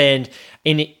will spend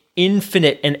in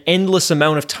an endless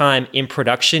amount of time in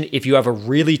production if you have a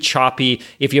really choppy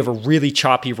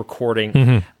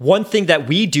recording. One thing that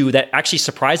we do that actually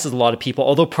surprises a lot of people,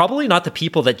 although probably not the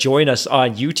people that join us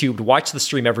on YouTube to watch the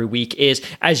stream every week, is,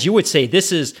 as you would say,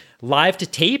 this is live to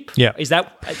tape. Yeah. Is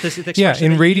that this is the yeah,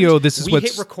 expression in radio, this is we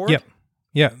what's hit record? Yeah.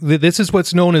 Yeah, this is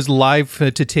what's known as live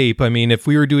to tape. I mean, if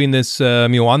we were doing this,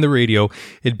 on the radio,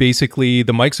 it basically,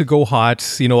 the mics would go hot,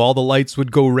 all the lights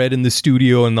would go red in the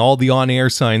studio and all the on-air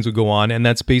signs would go on. And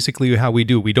that's basically how we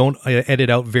do. We don't edit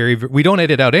out we don't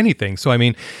edit out anything. So, I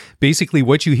mean, basically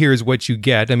what you hear is what you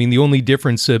get. I mean, the only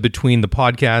difference between the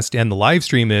podcast and the live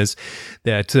stream is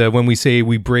that when we say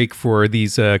we break for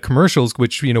these commercials,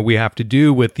 which, we have to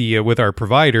do with with our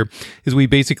provider, is we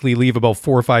basically leave about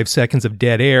 4 or 5 seconds of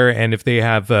dead air. And if they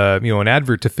have an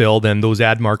advert to fill, then those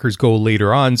ad markers go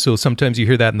later on. So sometimes you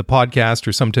hear that in the podcast,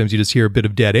 or sometimes you just hear a bit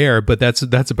of dead air, but that's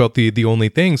about the only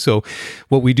thing. So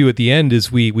what we do at the end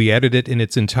is we edit it in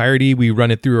its entirety. We run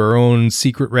it through our own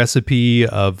secret recipe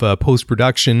of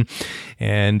post-production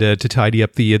and to tidy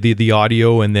up the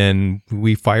audio, and then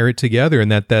we fire it together,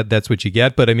 and that's what you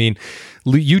get. But I mean,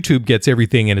 YouTube gets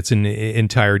everything in its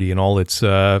entirety and all its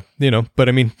but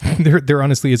I mean, there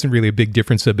honestly isn't really a big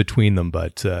difference between them.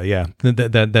 But yeah,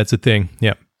 that's a thing.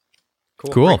 Yeah.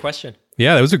 Cool. Great question.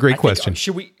 Yeah, that was a great question.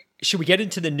 Should we get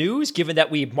into the news, given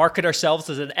that we market ourselves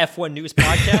as an F1 news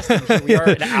podcast, and here we are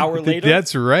an hour later?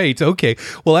 That's right. Okay.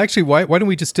 Well, actually, why don't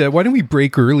we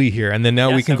break early here, and then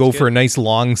now we can go for a nice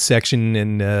long section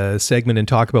and segment and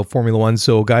talk about Formula One.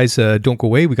 So, guys, don't go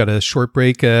away. We got a short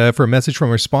break for a message from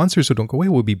our sponsor, so don't go away.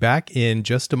 We'll be back in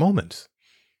just a moment.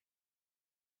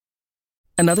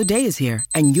 Another day is here,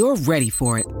 and you're ready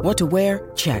for it. What to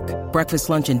wear? Check. Breakfast,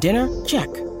 lunch, and dinner?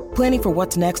 Check. Planning for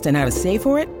what's next and how to save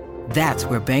for it? That's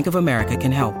where Bank of America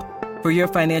can help. For your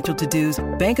financial to-dos,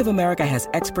 Bank of America has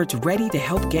experts ready to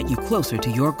help get you closer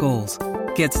to your goals.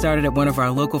 Get started at one of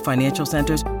our local financial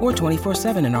centers or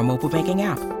 24/7 in our mobile banking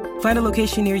app. Find a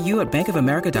location near you at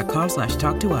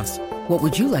bankofamerica.com/talktous. What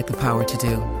would you like the power to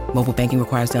do? Mobile banking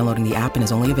requires downloading the app and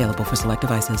is only available for select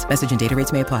devices. Message and data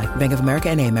rates may apply. Bank of America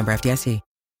N.A., member FDIC.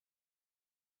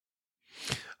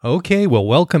 Okay, well,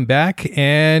 welcome back,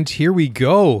 and here we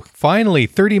go. Finally,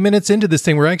 30 minutes into this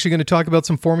thing, we're actually going to talk about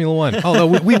some Formula One. Although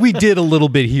we did a little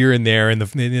bit here and there in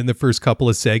the first couple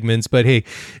of segments, but hey,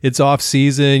 it's off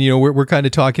season. We're kind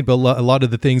of talking about a lot of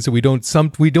the things that we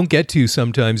don't get to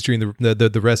sometimes during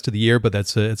the rest of the year, but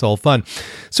it's all fun.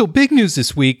 So big news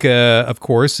this week, of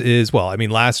course, is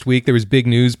last week there was big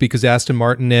news because Aston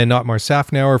Martin and Otmar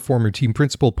Szafnauer, former team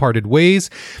principal, parted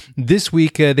ways. This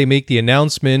week they make the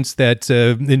announcement that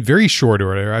in very short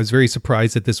order. I was very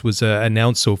surprised that this was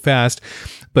announced so fast.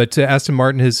 But Aston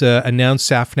Martin has announced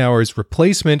Szafnauer's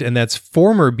replacement, and that's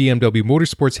former BMW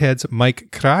Motorsports heads Mike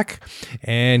Krack.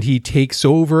 And he takes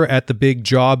over at the big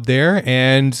job there.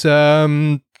 And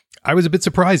I was a bit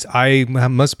surprised. I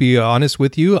must be honest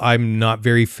with you. I'm not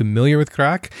very familiar with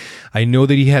Krack. I know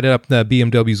that he headed up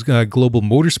BMW's global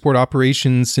motorsport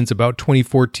operations since about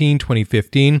 2014,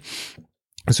 2015.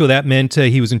 So that meant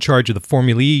he was in charge of the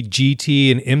Formula E, GT,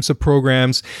 and IMSA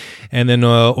programs, and then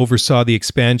oversaw the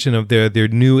expansion of their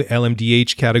new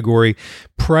LMDH category.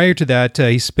 Prior to that,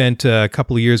 he spent a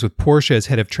couple of years with Porsche as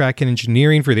head of track and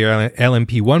engineering for their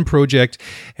LMP1 project.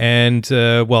 And,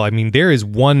 there is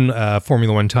one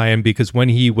Formula One tie-in, because when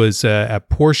he was at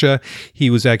Porsche, he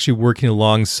was actually working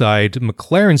alongside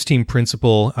McLaren's team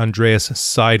principal, Andreas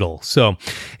Seidel. So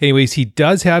anyways, he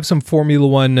does have some Formula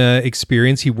One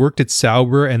experience. He worked at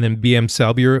Sauber and then BM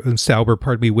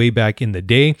Sauber, way back in the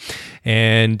day.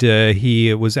 And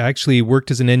he was actually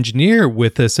worked as an engineer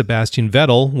with Sebastian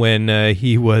Vettel when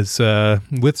he was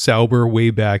with Sauber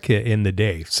way back in the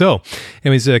day. So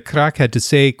anyways, Krack had to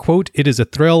say, quote, "It is a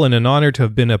thrill and an honor to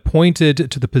have been appointed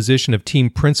to the position of team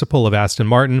principal of Aston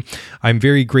Martin. I'm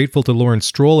very grateful to Lawrence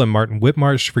Stroll and Martin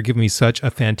Whitmarsh for giving me such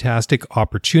a fantastic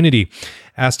opportunity.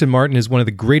 Aston Martin is one of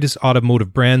the greatest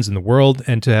automotive brands in the world,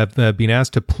 and to have been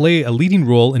asked to play a leading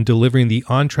role in delivering the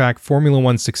on-track Formula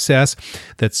One success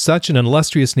that such an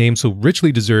illustrious name so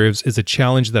richly deserves is a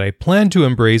challenge that I plan to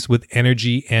embrace with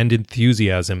energy and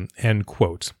enthusiasm," end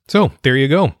quote. So there you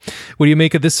go. What do you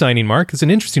make of this signing, Mark? It's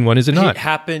an interesting one, is it not? It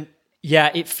happened.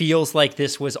 Yeah, it feels like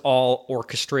this was all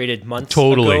orchestrated months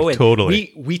ago. And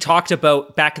Totally. We talked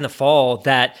about back in the fall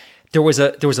that there was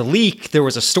a leak, there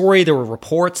was a story, there were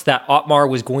reports that Otmar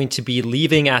was going to be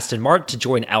leaving Aston Martin to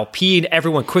join Alpine.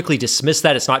 Everyone quickly dismissed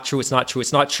that. It's not true. It's not true.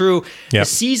 It's not true. Yep. The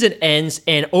season ends,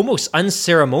 and almost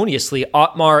unceremoniously,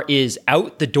 Otmar is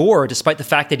out the door, despite the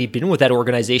fact that he'd been with that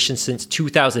organization since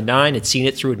 2009, had seen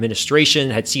it through administration,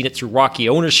 had seen it through rocky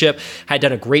ownership, had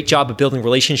done a great job of building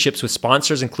relationships with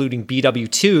sponsors, including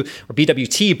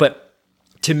BWT. But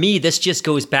to me, this just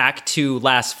goes back to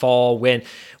last fall when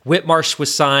Whitmarsh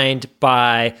was signed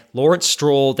by Lawrence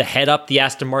Stroll to head up the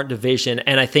Aston Martin division.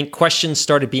 And I think questions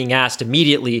started being asked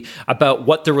immediately about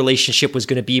what the relationship was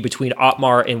going to be between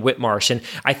Otmar and Whitmarsh. And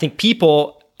I think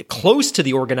people close to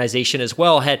the organization as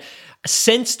well had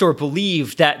sensed or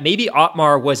believed that maybe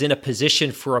Otmar was in a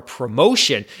position for a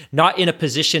promotion, not in a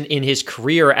position in his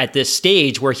career at this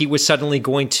stage where he was suddenly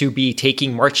going to be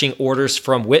taking marching orders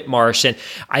from Whitmarsh. And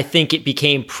I think it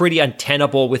became pretty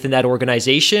untenable within that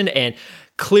organization. And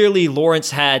clearly, Lawrence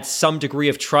had some degree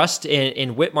of trust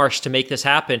in Whitmarsh to make this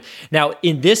happen. Now,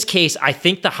 in this case, I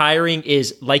think the hiring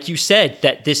is, like you said,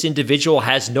 that this individual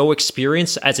has no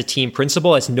experience as a team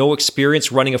principal, has no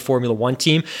experience running a Formula One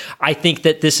team. I think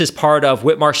that this is part of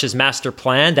Whitmarsh's master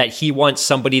plan, that he wants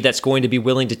somebody that's going to be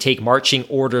willing to take marching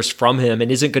orders from him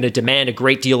and isn't going to demand a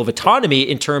great deal of autonomy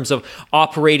in terms of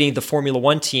operating the Formula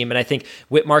One team. And I think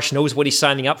Whitmarsh knows what he's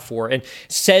signing up for. And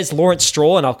says Lawrence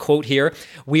Stroll, and I'll quote here,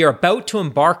 "We are about to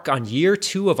embark on year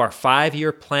 2 of our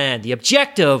 5-year plan, the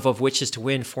objective of which is to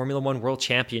win Formula One World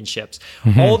Championships.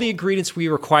 All the ingredients we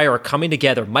require are coming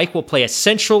together. Mike will play a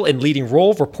central and leading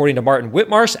role, reporting to Martin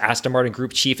Whitmarsh, Aston Martin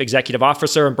Group Chief Executive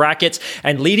Officer in brackets,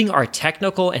 and leading our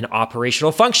technical and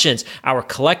operational functions. Our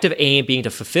collective aim being to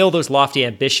fulfill those lofty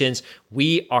ambitions.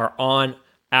 We are on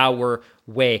our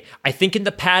way." I think in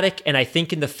the paddock and I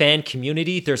think in the fan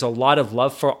community, there's a lot of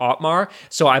love for Otmar.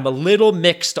 So I'm a little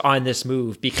mixed on this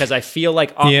move because I feel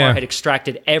like Otmar had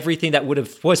extracted everything that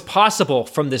was possible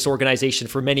from this organization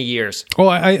for many years. Well,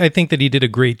 I think that he did a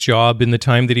great job in the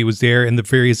time that he was there in the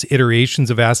various iterations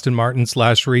of Aston Martin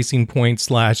 / Racing Point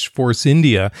 / Force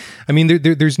India. I mean,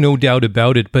 there's no doubt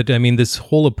about it. But I mean, this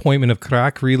whole appointment of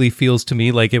Krak really feels to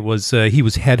me like it was he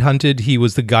was headhunted. He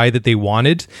was the guy that they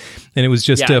wanted. And it was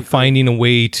just finding a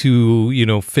way to,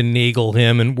 finagle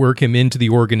him and work him into the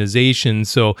organization.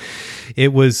 So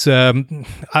it was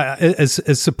as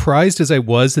surprised as I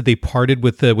was that they parted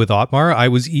with Otmar, I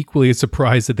was equally as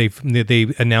surprised that they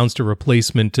announced a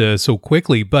replacement so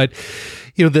quickly. But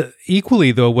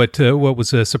equally though, what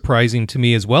was surprising to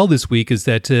me as well this week is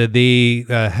that they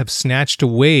have snatched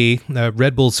away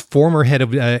Red Bull's former head of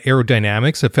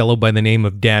aerodynamics, a fellow by the name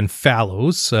of Dan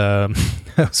Fallows.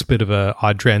 That was a bit of an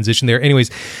odd transition there.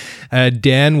 Anyways,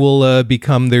 Dan will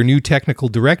become their new technical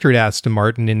director at Aston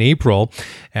Martin in April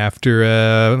after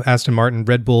Aston Martin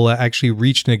Red Bull actually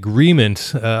reached an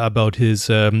agreement about his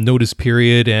notice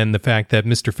period and the fact that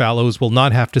Mr. Fallows will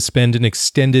not have to spend an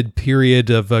extended period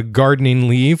of gardening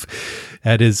leave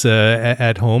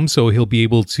at home, so he'll be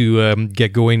able to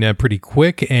get going pretty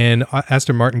quick. And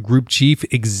Aston Martin Group Chief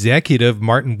Executive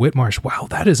Martin Whitmarsh. Wow,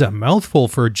 that is a mouthful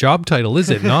for a job title, is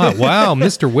it not? Wow,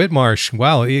 Mr. Whitmarsh.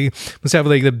 Wow, he must have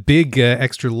like the big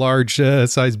extra large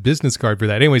size business card for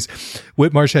that. Anyways,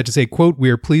 Whitmarsh had to say, quote, "We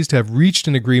are pleased to have reached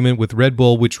an agreement with Red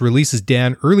Bull, which releases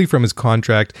Dan early from his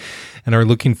contract and are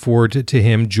looking forward to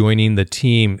him joining the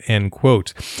team," end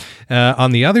quote.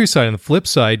 On the other side, on the flip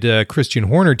side, Christian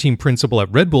Horner, team principal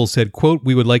at Red Bull, said, quote,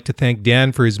 "We would like to thank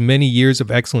Dan for his many years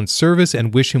of excellent service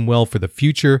and wish him well for the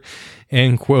future,"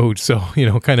 end quote. So,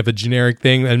 kind of a generic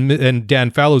thing. And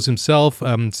Dan Fallows himself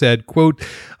said, quote,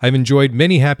 "I've enjoyed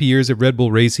many happy years at Red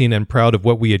Bull Racing and proud of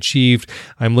what we achieved.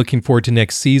 I'm looking forward to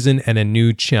next season and a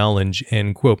new challenge,"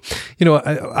 end quote.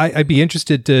 I'd be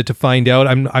interested to find out.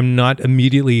 I'm not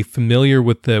immediately familiar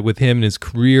with him and his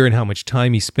career and how much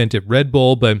time he spent at Red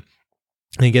Bull, but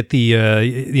I get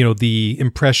the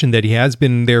impression that he has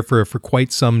been there for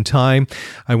quite some time.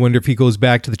 I wonder if he goes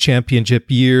back to the championship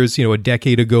years, a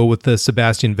decade ago with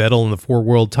Sebastian Vettel and the 4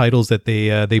 world titles that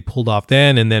they pulled off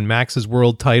then, and then Max's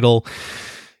world title.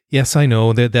 Yes, I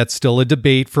know that's still a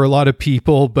debate for a lot of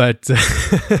people, but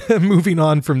moving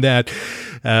on from that,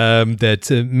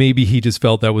 maybe he just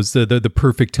felt that was the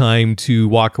perfect time to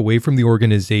walk away from the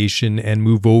organization and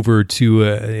move over to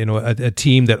a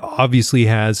team that obviously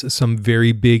has some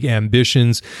very big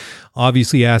ambitions.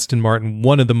 Obviously, Aston Martin,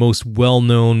 one of the most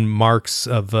well-known marques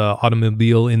of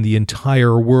automobile in the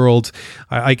entire world.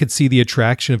 I could see the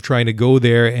attraction of trying to go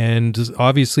there, and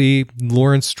obviously,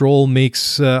 Lawrence Stroll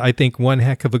makes, I think, one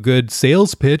heck of a good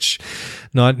sales pitch.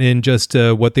 not in just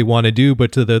what they want to do,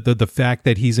 but to the fact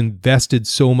that he's invested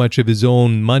so much of his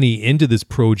own money into this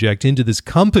project, into this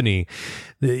company,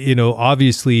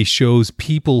 obviously shows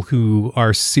people who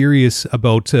are serious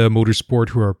about motorsport,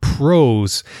 who are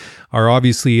pros, are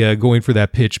obviously going for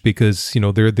that pitch because,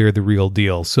 they're the real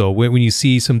deal. So when you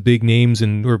see some big names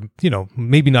or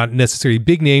maybe not necessarily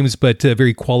big names, but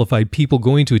very qualified people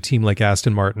going to a team like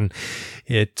Aston Martin,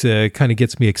 it kind of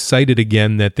gets me excited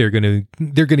again that they're going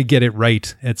to get it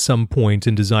right at some point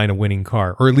and design a winning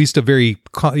car, or at least a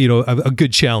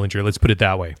good challenger. Let's put it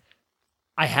that way.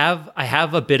 I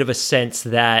have a bit of a sense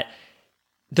that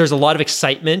there's a lot of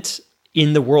excitement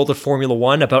in the world of Formula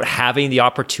One about having the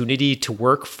opportunity to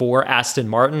work for Aston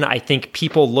Martin. I think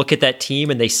people look at that team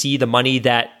and they see the money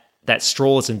that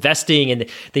Stroll is investing, and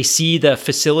they see the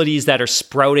facilities that are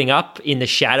sprouting up in the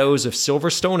shadows of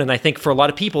Silverstone. And I think for a lot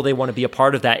of people, they want to be a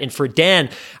part of that. And for Dan,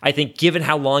 I think given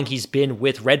how long he's been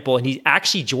with Red Bull, and he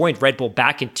actually joined Red Bull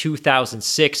back in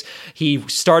 2006, he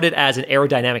started as an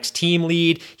aerodynamics team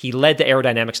lead. He led the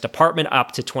aerodynamics department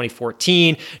up to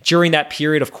 2014. During that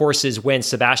period, of course, is when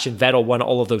Sebastian Vettel won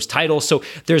all of those titles. So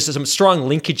there's some strong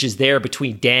linkages there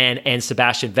between Dan and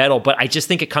Sebastian Vettel. But I just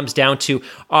think it comes down to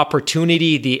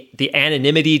opportunity, the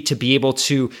anonymity to be able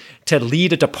to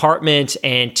lead a department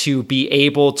and to be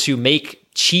able to make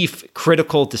chief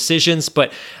critical decisions.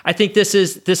 But I think this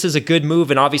is a good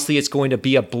move, and obviously it's going to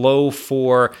be a blow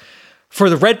for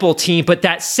the Red Bull team. But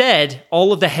that said,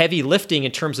 all of the heavy lifting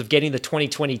in terms of getting the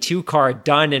 2022 car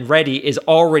done and ready is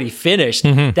already finished.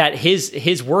 Mm-hmm. That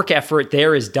his work effort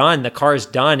there is done. The car is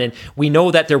done. And we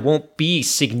know that there won't be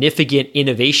significant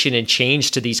innovation and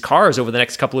change to these cars over the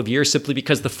next couple of years simply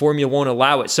because the formula won't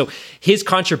allow it. So his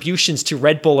contributions to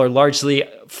Red Bull are largely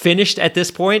finished at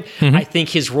this point. Mm-hmm. I think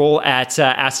his role at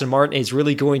Aston Martin is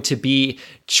really going to be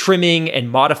trimming and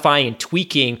modifying and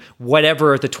tweaking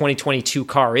whatever the 2022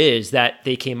 car is that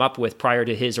they came up with prior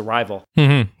to his arrival.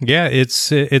 Mm-hmm. Yeah,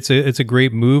 it's a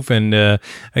great move and a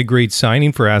great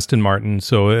signing for Aston Martin.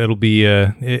 So it'll be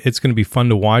it's going to be fun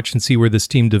to watch and see where this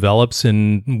team develops.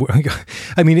 And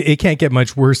I mean, it can't get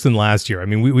much worse than last year. I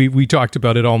mean, we talked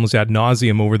about it almost ad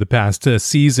nauseum over the past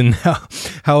season.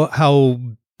 How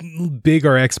big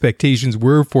our expectations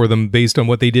were for them based on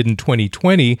what they did in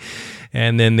 2020,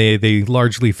 and then they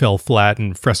largely fell flat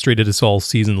and frustrated us all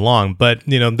season long. But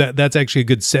that's actually a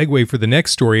good segue for the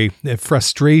next story,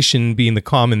 frustration being the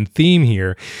common theme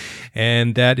here,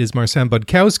 and that is Marcin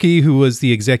Budkowski, who was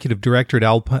the executive director at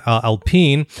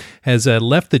Alpine, has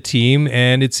left the team,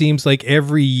 and it seems like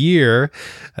every year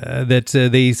that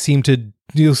they seem to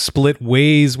split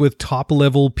ways with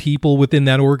top-level people within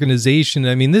that organization.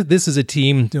 I mean, this is a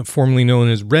team formerly known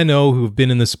as Renault, who have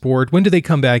been in the sport. When did they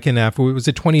come back in after? Was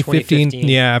it 2015?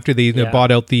 Yeah, after they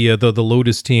bought out the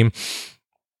Lotus team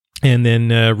and then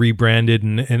rebranded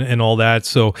and all that.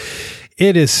 So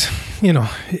it is,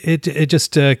 it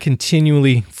just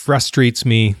continually frustrates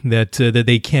me that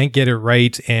they can't get it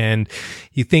right. And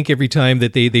you think every time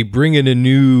that they bring in a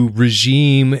new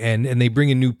regime and they bring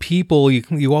in new people,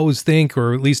 you always think,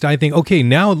 or at least I think, okay,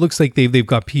 now it looks like they've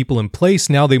got people in place.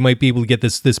 Now they might be able to get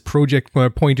this project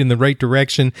point in the right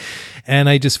direction. And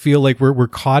I just feel like we're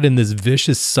caught in this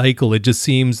vicious cycle. It just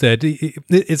seems that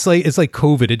it's like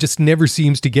COVID. It just never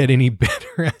seems to get any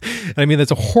better. I mean,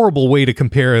 that's a horrible way to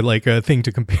compare, like a thing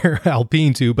to compare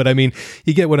Alpine to, but I mean,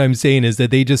 you get what I'm saying is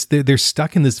that they're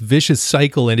stuck in this vicious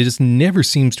cycle and it just never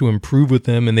seems to improve with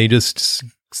them, and they just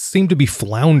seem to be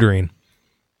floundering.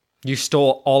 You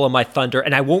stole all of my thunder,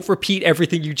 and I won't repeat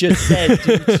everything you just said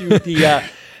due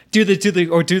to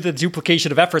the do the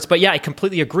duplication of efforts. But yeah, I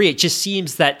completely agree. It just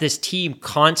seems that this team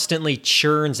constantly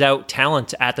churns out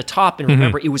talent at the top. And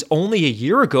remember, it was only a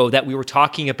year ago that we were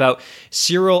talking about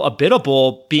Cyril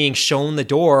Abiteboul being shown the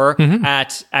door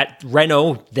at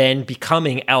Renault, then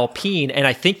becoming Alpine. And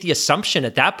I think the assumption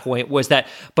at that point was that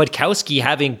Budkowski,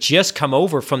 having just come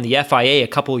over from the FIA a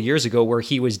couple of years ago, where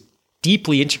he was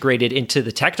deeply integrated into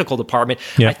the technical department.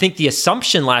 Yeah. I think the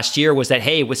assumption last year was that,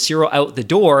 hey, with Cyril out the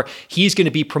door, he's going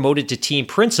to be promoted to team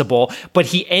principal, but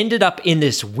he ended up in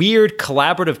this weird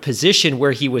collaborative position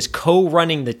where he was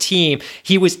co-running the team.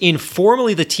 He was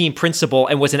informally the team principal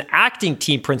and was an acting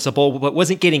team principal, but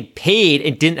wasn't getting paid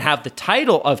and didn't have the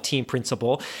title of team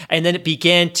principal. And then it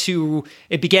began to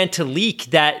leak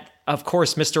that, of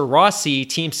course, Mr. Rossi,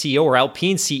 team CEO or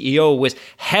Alpine CEO, was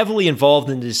heavily involved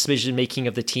in the decision-making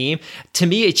of the team. To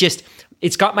me,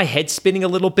 it's got my head spinning a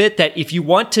little bit that if you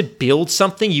want to build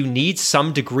something, you need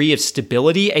some degree of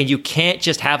stability, and you can't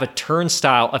just have a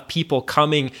turnstile of people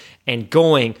coming and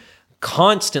going.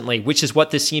 constantly, which is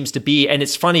what this seems to be. And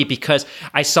it's funny because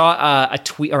I saw a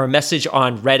tweet or a message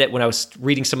on Reddit when I was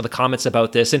reading some of the comments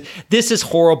about this, and this is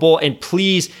horrible. And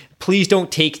please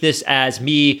don't take this as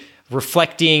me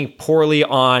reflecting poorly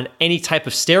on any type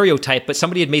of stereotype, but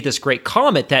somebody had made this great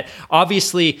comment that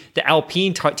obviously the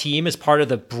Alpine team is part of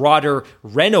the broader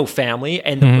Renault family,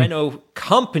 and the Renault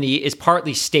company is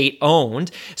partly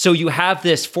state-owned. So you have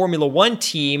this Formula One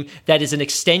team that is an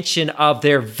extension of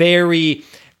their very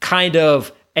kind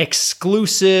of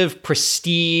exclusive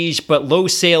prestige but low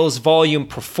sales volume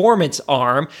performance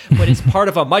arm, but it's part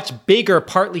of a much bigger,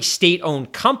 partly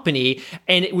state-owned company.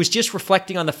 And it was just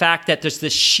reflecting on the fact that there's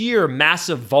this sheer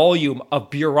massive volume of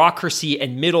bureaucracy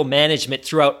and middle management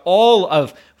throughout all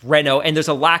of Renault, and there's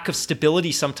a lack of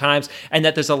stability sometimes, and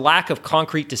that there's a lack of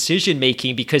concrete decision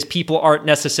making because people aren't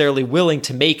necessarily willing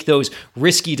to make those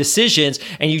risky decisions,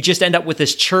 and you just end up with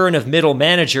this churn of middle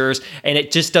managers, and it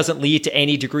just doesn't lead to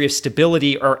any degree of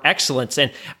stability or excellence.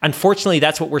 And unfortunately,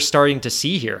 that's what we're starting to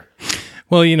see here.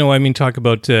 Well, talk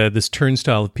about this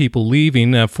turnstile of people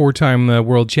leaving. Four-time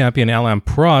world champion Alain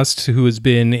Prost, who has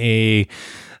been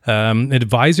an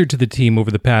advisor to the team over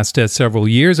the past several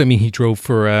years. I mean, he drove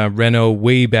for Renault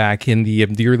way back in the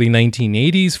early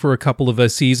 1980s for a couple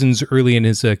of seasons early in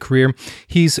his career.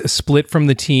 He's split from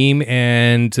the team,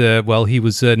 and he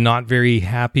was not very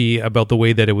happy about the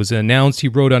way that it was announced. He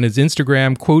wrote on his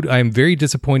Instagram, quote, "I am very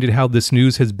disappointed how this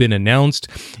news has been announced.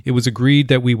 It was agreed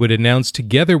that we would announce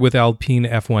together with Alpine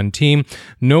F1 team.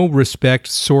 No respect.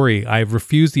 Sorry. I have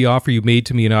refused the offer you made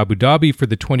to me in Abu Dhabi for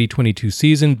the 2022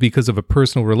 season because of a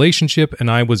personal relationship,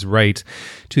 and I was right.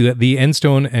 To the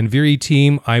Enstone and Viry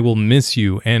team, I will miss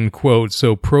you," end quote.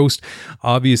 So Prost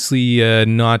obviously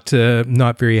not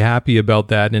very happy about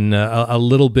that, and a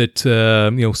little bit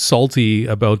salty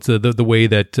about the way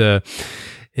that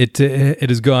it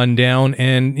has gone down.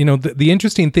 And the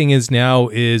interesting thing is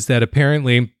that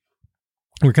apparently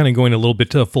we're kind of going a little bit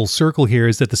to a full circle here,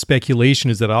 is that the speculation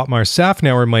is that Otmar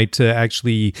Szafnauer might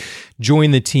actually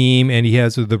join the team, and he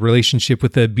has the relationship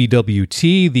with the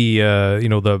BWT,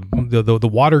 the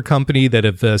water company that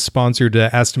have sponsored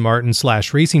Aston Martin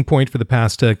 / Racing Point for the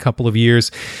past couple of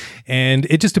years. And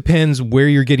it just depends where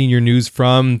you're getting your news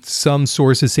from. Some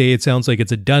sources say it sounds like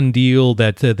it's a done deal,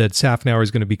 that Szafnauer is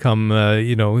going to become,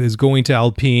 is going to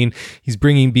Alpine. He's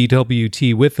bringing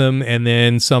BWT with him. And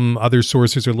then some other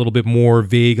sources are a little bit more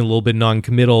vague and a little bit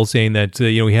non-committal, saying that,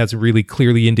 he hasn't really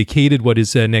clearly indicated what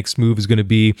his next move is going to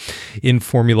be in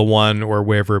Formula One or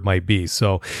wherever it might be.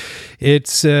 So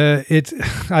it's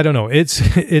I don't know.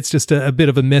 It's just a bit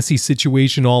of a messy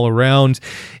situation all around.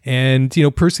 And,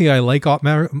 personally, I like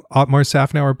Otmar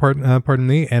Szafnauer, pardon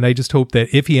me, and I just hope that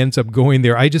if he ends up going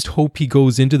there, I just hope he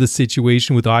goes into the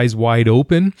situation with eyes wide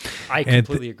open. I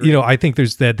completely agree. I think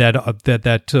there's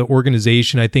that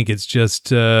organization. I think it's just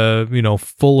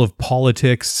full of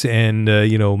politics and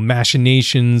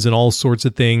machinations and all sorts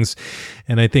of things.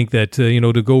 And I think that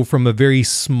to go from a very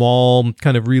small,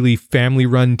 kind of really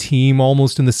family-run team,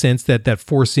 almost in the sense that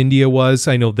Force India was.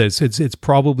 I know that it's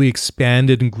probably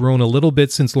expanded and grown a little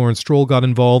bit since Lawrence Stroll got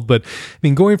involved, but I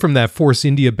mean, going from that Force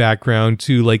India background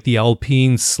to like the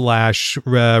Alpine /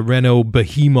 Renault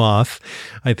behemoth,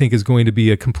 I think is going to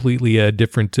be a completely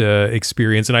different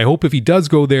experience. And I hope if he does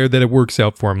go there, that it works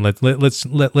out for him. Let's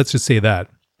just say that.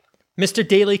 Mr.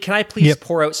 Daly, can I please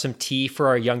pour out some tea for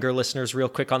our younger listeners real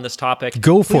quick on this topic?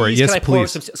 Go for it. Yes,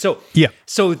 please.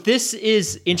 So this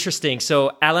is interesting.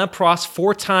 So Alain Prost,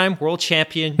 4-time world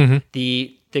champion,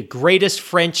 the greatest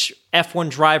French F1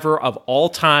 driver of all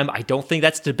time. I don't think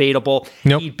that's debatable.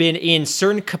 Nope. He'd been in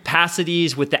certain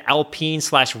capacities with the Alpine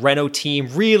 / Renault team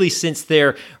really since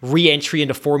their re-entry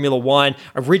into Formula One.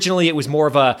 Originally, it was more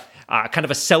of a kind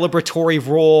of a celebratory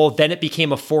role. Then it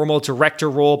became a formal director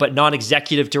role, but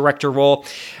non-executive director role.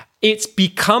 It's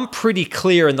become pretty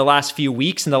clear in the last few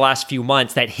weeks, in the last few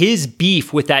months, that his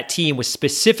beef with that team was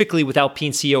specifically with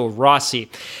Alpine CEO Rossi.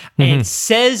 And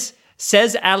says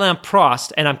Alain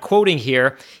Prost, and I'm quoting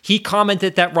here, he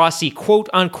commented that Rossi, quote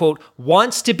unquote,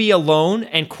 wants to be alone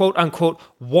and quote unquote,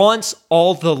 wants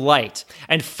all the light.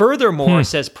 And furthermore,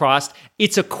 says Prost,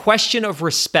 it's a question of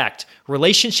respect.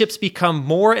 Relationships become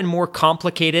more and more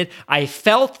complicated. I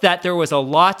felt that there was a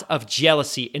lot of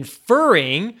jealousy,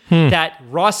 inferring that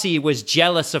Rossi was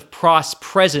jealous of Prost's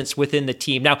presence within the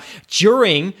team. Now,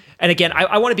 and again,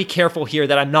 I want to be careful here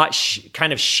that I'm not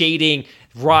kind of shading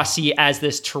Rossi as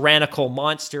this tyrannical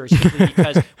monster simply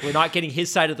because we're not getting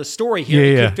his side of the story here.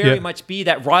 It could very much be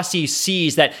that Rossi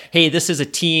sees that, hey, this is a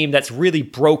team that's really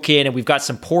broken and we've got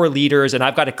some poor leaders and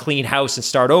I've got to clean house and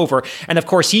start over. And of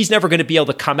course, he's never going to be able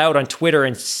to come out on Twitter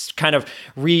and kind of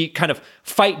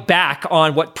fight back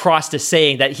on what Prost is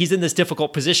saying, that he's in this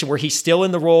difficult position where he's still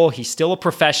in the role, he's still a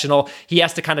professional, he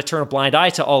has to kind of turn a blind eye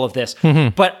to all of this.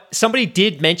 But somebody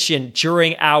did mention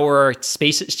during our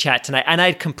Spaces chat tonight, and I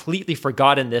had completely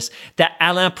forgotten this, that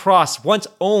Alain Prost once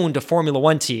owned a Formula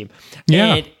One team.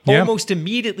 And almost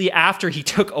immediately after he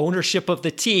took ownership of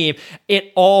the team,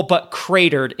 it all but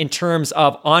cratered in terms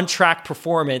of on-track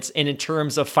performance and in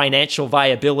terms of financial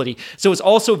viability. So it's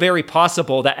also very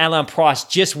possible that Alain Prost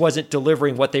just wasn't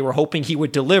delivering what they were hoping he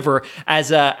would deliver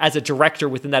as a director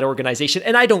within that organization.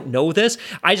 And I don't know this.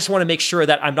 I just want to make sure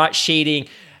that I'm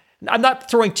not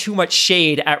throwing too much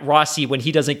shade at Rossi when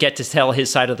he doesn't get to tell his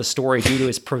side of the story due to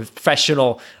his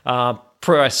professional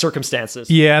circumstances.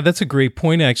 Yeah, that's a great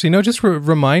point, actually. No, just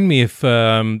remind me if,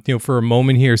 for a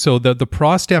moment here. So the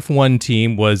Prost F1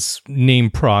 team was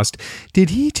named Prost.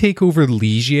 Did he take over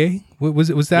Ligier?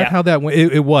 Was that how that went?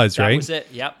 It was, right? That was it,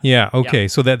 yep. Yeah, okay.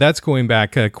 Yep. So that's going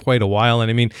back quite a while. And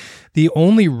I mean, the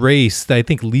only race that I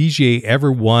think Ligier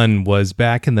ever won was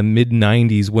back in the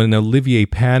mid-90s when Olivier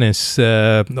Panis,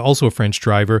 also a French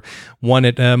driver, won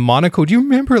at Monaco. Do you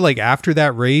remember, like, after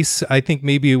that race, I think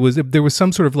maybe there was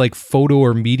some sort of, like, photo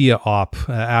or media op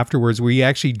afterwards where he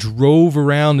actually drove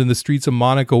around in the streets of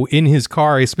Monaco in his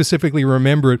car. I specifically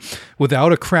remember it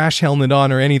without a crash helmet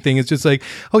on or anything. It's just like,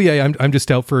 oh yeah, I'm just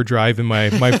out for a drive in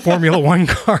my Formula One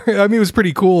car. I mean, it was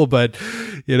pretty cool, but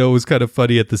it was kind of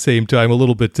funny at the same time, a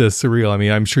little bit surreal. I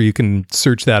mean, I'm sure you can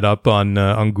search that up on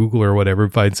Google or whatever,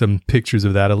 find some pictures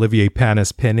of that. Olivier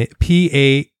Panis, Panis.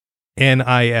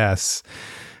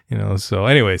 So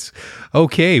anyways,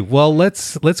 okay, well,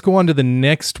 let's go on to the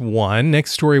next one.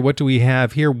 Next story, what do we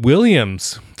have here?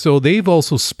 Williams. So they've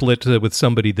also split with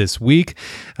somebody this week.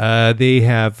 They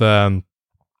have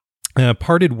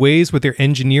parted ways with their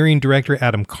engineering director,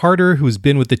 Adam Carter, who's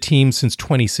been with the team since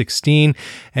 2016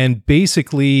 and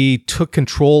basically took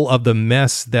control of the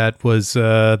mess that was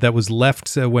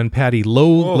left when Paddy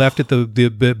Lowe left at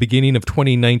the beginning of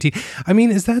 2019. I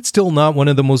mean, is that still not one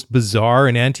of the most bizarre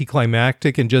and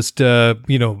anticlimactic and just,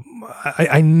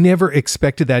 I never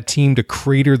expected that team to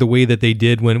crater the way that they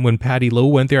did when Paddy Lowe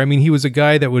went there. I mean, he was a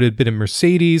guy that would have been in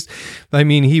Mercedes. I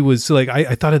mean, he was like,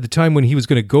 I thought at the time when he was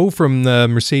going to go from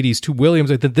Mercedes to Williams,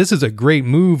 I thought this is a great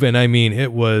move. And I mean,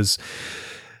 it was,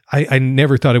 I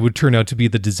never thought it would turn out to be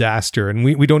the disaster. And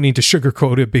we don't need to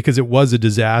sugarcoat it because it was a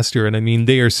disaster. And I mean,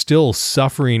 they are still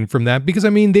suffering from that because,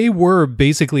 I mean, they were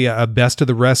basically a best of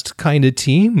the rest kind of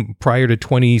team prior to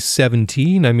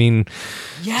 2017. I mean,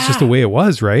 It's just the way it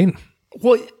was, right?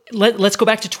 Well, let's go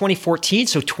back to 2014.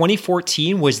 So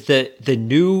 2014 was the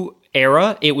new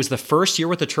era. It was the first year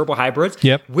with the turbo hybrids.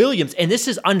 Yep. Williams, and this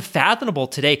is unfathomable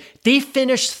today, they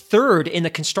finished third in the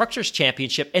Constructors'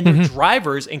 Championship, and their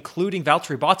drivers, including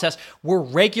Valtteri Bottas, were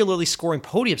regularly scoring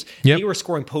podiums. Yep. They were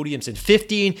scoring podiums in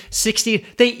 15, 16.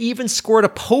 They even scored a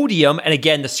podium, and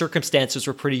again, the circumstances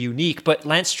were pretty unique, but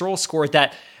Lance Stroll scored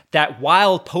that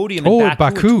wild podium in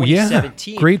Baku in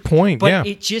 2017. Yeah. Great point. But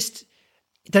it just...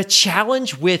 The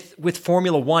challenge with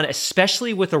Formula One,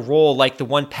 especially with a role like the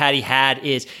one Paddy had,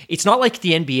 is it's not like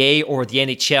the NBA or the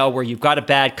NHL where you've got a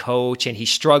bad coach and he's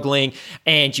struggling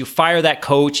and you fire that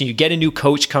coach and you get a new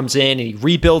coach comes in and he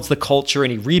rebuilds the culture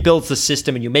and he rebuilds the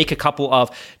system and you make a couple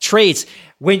of trades.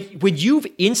 When you've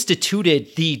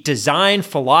instituted the design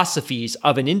philosophies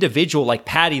of an individual like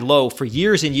Paddy Lowe for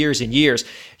years and years and years,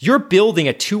 you're building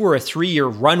a 2 or a 3 year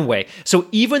runway. So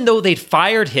even though they'd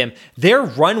fired him, their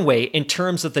runway in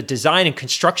terms of the design and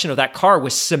construction of that car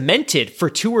was cemented for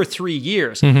 2 or 3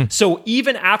 years. So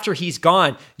even after he's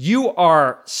gone, you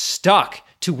are stuck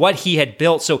to what he had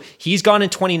built. So he's gone in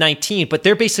 2019, but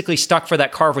they're basically stuck for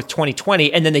that car with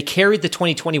 2020, and then they carried the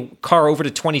 2020 car over to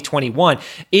 2021.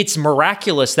 It's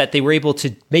miraculous that they were able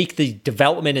to make the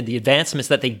development and the advancements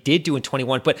that they did do in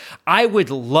 21, but I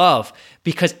would love,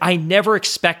 because I never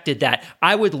expected that,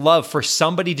 I would love for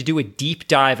somebody to do a deep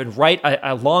dive and write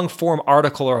a long-form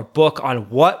article or a book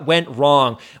on what went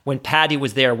wrong when Paddy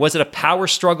was there. Was it a power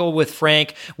struggle with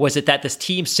Frank? Was it that this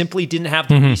team simply didn't have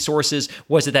the resources?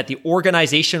 Was it that the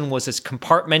organization was as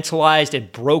compartmentalized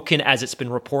and broken as it's been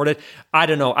reported? I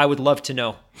don't know. I would love to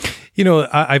know. You know,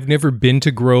 I've never been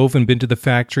to Grove and been to the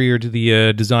factory or to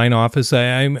the design office.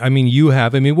 I mean, you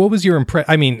have. I mean, what was your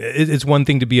impression? I mean, it's one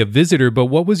thing to be a visitor, but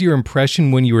what was your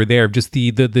impression when you were there? Just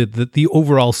the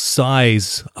overall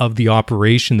size of the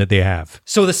operation that they have.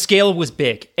 So the scale was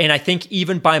big, and I think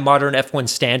even by modern F1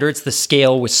 standards, the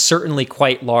scale was certainly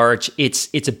quite large.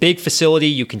 It's a big facility.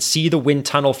 You can see the wind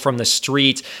tunnel from the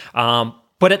street,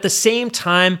 but at the same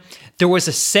time, there was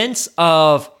a sense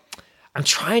of, I'm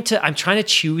trying to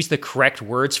choose the correct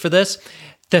words for this.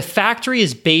 The factory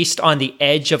is based on the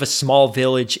edge of a small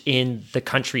village in the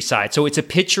countryside. So it's a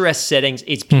picturesque setting.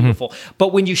 It's beautiful.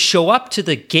 But when you show up to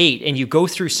the gate and you go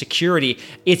through security,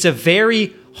 it's a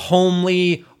very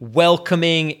homely,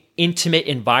 welcoming, intimate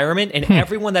environment. And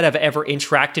everyone that I've ever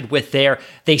interacted with there,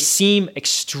 they seem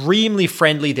extremely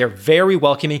friendly. They're very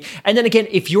welcoming. And then again,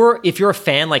 if you're a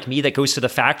fan like me that goes to the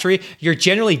factory, you're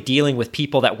generally dealing with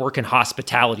people that work in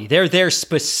hospitality. They're there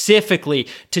specifically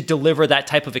to deliver that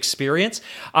type of experience.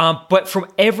 But from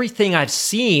everything I've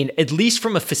seen, at least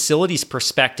from a facilities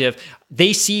perspective,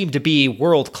 they seem to be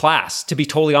world class, to be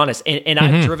totally honest. And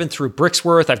I've driven through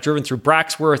Brixworth, I've driven through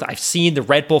Braxworth, I've seen the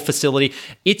Red Bull facility.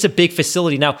 It's a big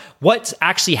facility. Now, what's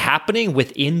actually happening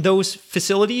within those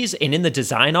facilities and in the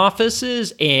design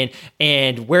offices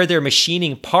and where they're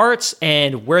machining parts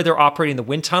and where they're operating the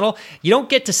wind tunnel, you don't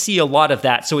get to see a lot of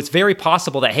that. So it's very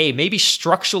possible that, hey, maybe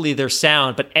structurally they're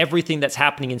sound, but everything that's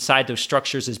happening inside those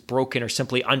structures is broken or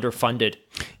simply underfunded.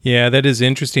 Yeah, that is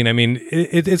interesting. I mean,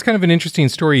 it's kind of an interesting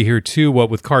story here too, what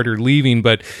with Carter leaving,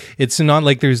 but it's not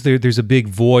like there's a big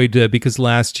void because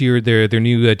last year their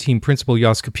new team principal,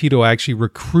 Jos Capito, actually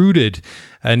recruited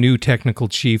a new technical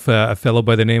chief, a fellow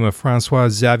by the name of Francois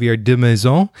Xavier de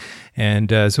Maison. And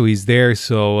so he's there.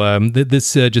 So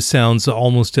this just sounds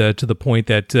almost to the point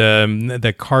that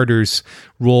that Carter's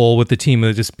role with the team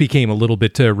just became a little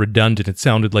bit redundant. It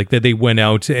sounded like that they went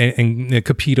out and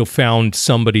Capito found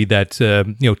somebody that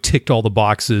ticked all the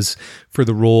boxes for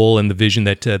the role and the vision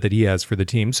that he has for the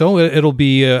team. So it'll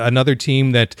be another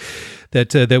team that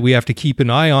we have to keep an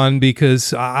eye on,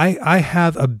 because I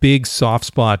have a big soft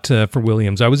spot for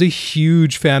Williams. I was a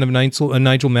huge fan of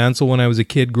Nigel Mansell when I was a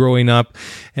kid growing up,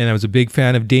 and I was a big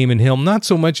fan of Damon Hill. Not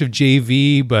so much of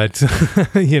JV, but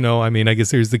I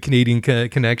guess there's the Canadian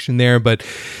connection there. But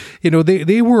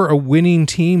they were a winning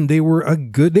team. They were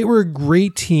a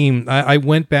great team. I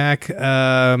went back.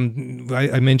 I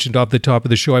mentioned off the top of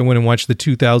the show, I went and watched the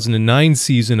 2009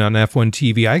 season on F1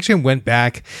 TV. I actually went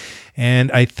back,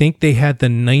 and I think they had the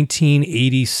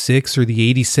 1986 or the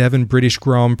 87 British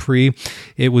Grand Prix.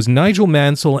 It was Nigel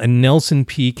Mansell and Nelson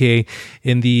Piquet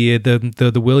in the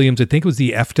Williams. I think it was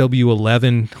the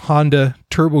FW11 Honda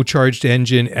turbocharged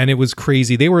engine, and it was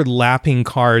crazy. They were lapping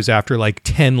cars after like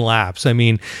 10 laps. I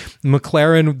mean,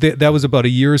 McLaren, that was about a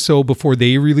year or so before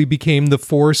they really became the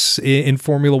force in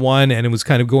Formula One, and it was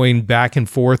kind of going back and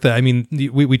forth. I mean,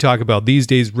 we talk about these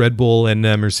days Red Bull and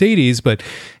Mercedes, but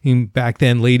back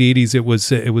then, late 80s, it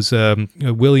was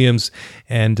Williams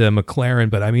and McLaren.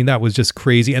 But I mean, that was just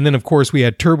crazy. And then, of course, we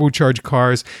had turbocharged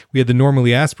cars. We had the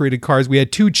normally aspirated cars. We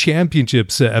had two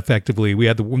championships, effectively. We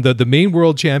had the main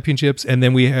world championships, and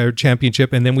then we had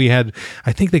championship, and then we had,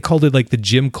 I think they called it like the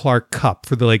Jim Clark Cup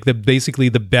for basically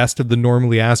the best of the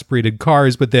normally aspirated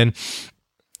cars. But then,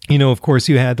 of course,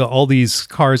 you had all these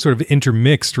cars sort of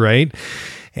intermixed, right?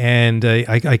 And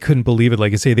I couldn't believe it.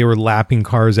 Like I say, they were lapping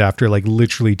cars after like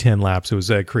literally 10 laps. It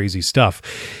was crazy stuff.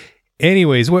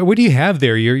 Anyways, what do you have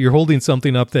there? You're holding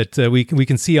something up that we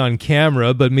can see on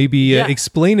camera, but maybe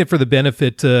explain it for the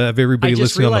benefit of everybody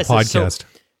listening on the podcast.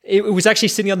 It was actually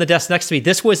sitting on the desk next to me.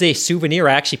 This was a souvenir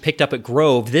I actually picked up at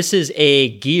Grove. This is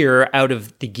a gear out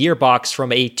of the gearbox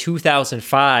from a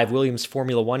 2005 Williams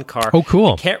Formula One car. Oh,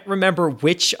 cool. I can't remember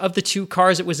which of the two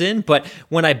cars it was in, but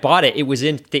when I bought it, it was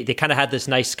in, they kind of had this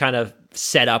nice kind of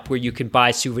setup where you can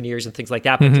buy souvenirs and things like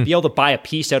that. But to be able to buy a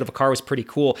piece out of a car was pretty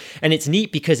cool. And it's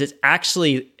neat because it's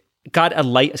actually got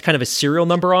it's kind of a serial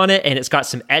number on it, and it's got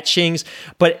some etchings.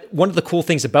 But one of the cool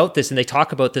things about this, and they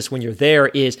talk about this when you're there,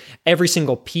 is every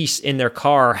single piece in their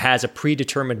car has a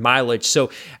predetermined mileage. So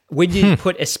when you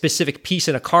put a specific piece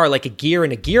in a car, like a gear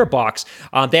in a gearbox,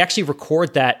 they actually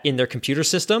record that in their computer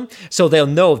system. So they'll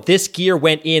know this gear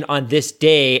went in on this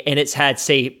day, and it's had,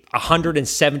 say,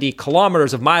 170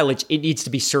 kilometers of mileage, it needs to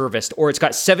be serviced, or it's got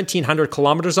 1,700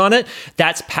 kilometers on it.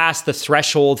 That's past the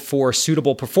threshold for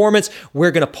suitable performance.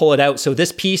 We're going to pull it out. So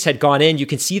this piece had gone in. You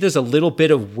can see there's a little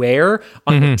bit of wear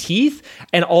on the teeth,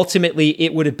 and ultimately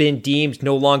it would have been deemed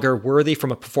no longer worthy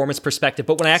from a performance perspective.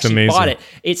 But when I actually bought it,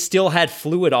 it still had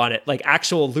fluid on it, like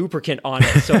actual lubricant on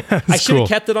it. So I should have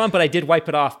kept it on, but I did wipe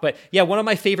it off. But yeah, one of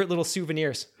my favorite little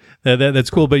souvenirs. That's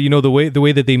cool, but the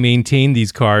way that they maintain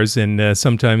these cars, and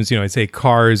sometimes I say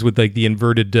cars with like the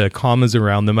inverted commas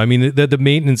around them. I mean, the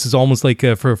maintenance is almost like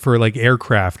for like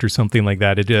aircraft or something like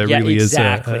that. It really is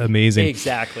amazing.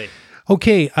 Exactly.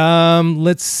 Okay,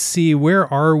 let's see.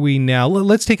 Where are we now?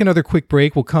 Let's take another quick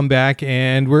break. We'll come back,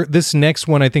 and this next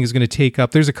one I think is going to take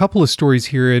up. There's a couple of stories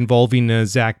here involving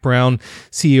Zak Brown,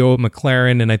 CEO of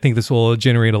McLaren, and I think this will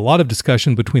generate a lot of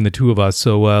discussion between the two of us.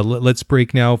 So let's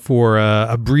break now for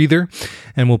a breather,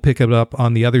 and we'll pick it up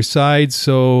on the other side.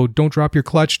 So don't drop your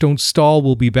clutch, don't stall.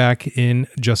 We'll be back in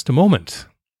just a moment.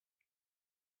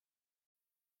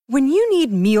 When you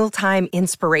need mealtime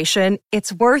inspiration,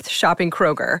 it's worth shopping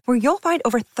Kroger, where you'll find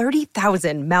over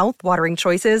 30,000 mouth-watering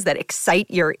choices that excite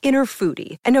your inner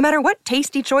foodie. And no matter what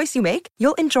tasty choice you make,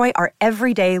 you'll enjoy our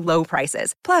everyday low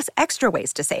prices, plus extra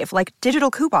ways to save, like digital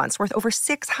coupons worth over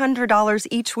 $600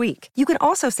 each week. You can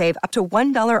also save up to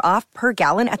 $1 off per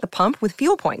gallon at the pump with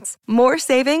fuel points. More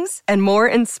savings and more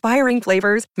inspiring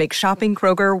flavors make shopping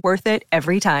Kroger worth it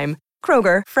every time.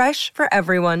 Kroger, fresh for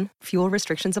everyone. Fuel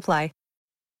restrictions apply.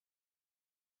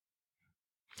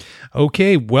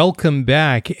 Okay, welcome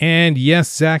back. And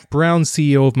yes, Zak Brown,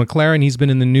 CEO of McLaren, he's been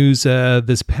in the news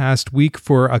this past week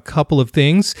for a couple of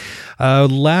things.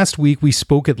 Last week, we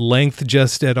spoke at length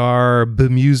just at our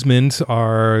bemusement,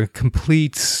 our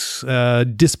complete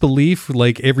disbelief,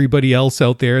 like everybody else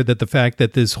out there, that the fact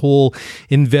that this whole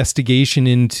investigation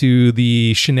into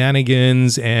the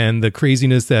shenanigans and the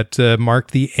craziness that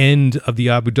marked the end of the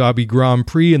Abu Dhabi Grand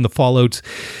Prix and the fallout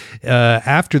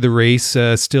after the race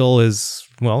still is...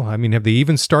 Well, I mean, have they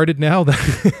even started now?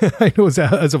 I know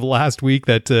as of last week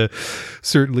that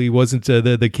certainly wasn't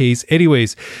the case.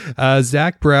 Anyways,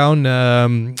 Zak Brown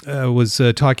was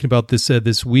talking about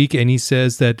this week, and he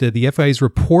says that the FIA's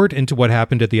report into what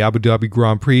happened at the Abu Dhabi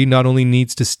Grand Prix not only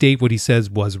needs to state what he says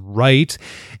was right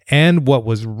and what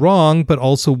was wrong, but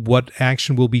also what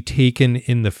action will be taken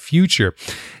in the future.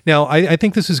 Now, I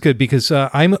think this is good because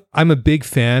I'm a big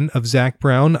fan of Zak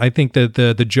Brown. I think that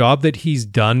the job that he's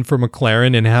done for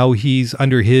McLaren and how he's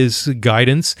under his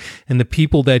guidance and the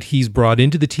people that he's brought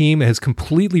into the team has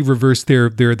completely reversed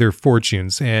their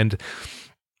fortunes. And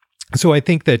so I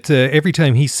think that every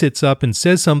time he sits up and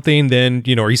says something, then,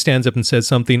 or he stands up and says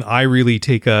something, I really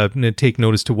take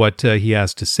notice to what he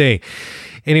has to say.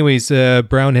 Anyways,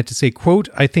 Brown had to say, quote,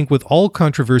 I think with all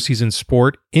controversies in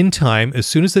sport, in time, as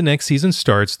soon as the next season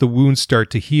starts, the wounds start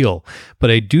to heal.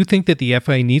 But I do think that the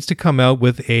FIA needs to come out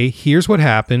with here's what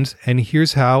happened, and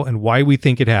here's how and why we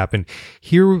think it happened.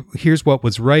 Here's what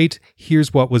was right,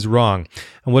 here's what was wrong.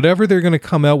 And whatever they're going to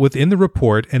come out with in the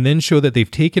report, and then show that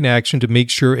they've taken action to make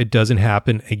sure it doesn't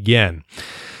happen again.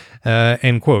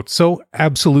 End quote. So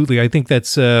absolutely, I think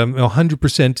that's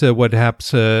 100% what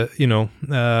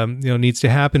needs to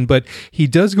happen. But he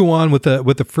does go on with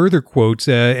a further quote,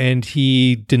 and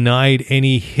he denied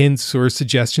any hints or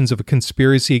suggestions of a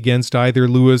conspiracy against either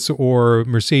Lewis or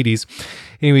Mercedes.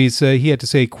 Anyways, he had to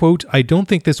say, quote, I don't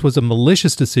think this was a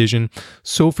malicious decision.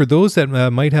 So for those that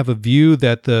might have a view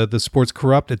that the sport's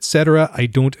corrupt, etc., I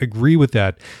don't agree with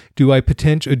that. Do I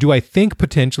think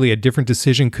potentially a different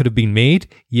decision could have been made?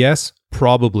 Yes,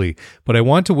 probably. But I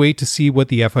want to wait to see what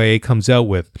the FIA comes out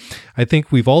with. I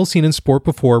think we've all seen in sport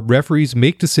before, referees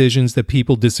make decisions that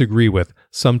people disagree with.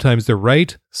 Sometimes they're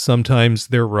right, sometimes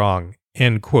they're wrong.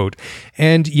 End quote.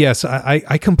 And yes,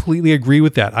 I completely agree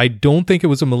with that. I don't think it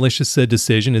was a malicious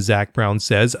decision, as Zak Brown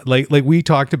says. Like we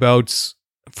talked about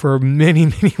for many,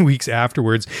 many weeks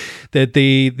afterwards, that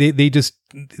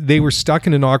they were stuck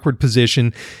in an awkward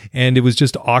position, and it was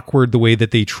just awkward the way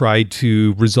that they tried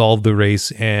to resolve the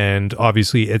race. And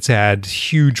obviously it's had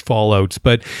huge fallouts,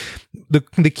 but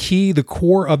the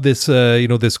core of this,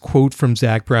 this quote from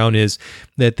Zak Brown is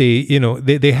that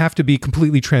they have to be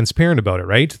completely transparent about it,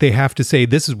 right? They have to say,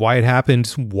 this is why it happened,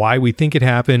 why we think it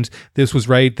happened, this was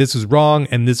right, this is wrong,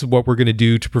 and this is what we're going to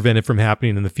do to prevent it from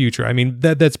happening in the future. I mean,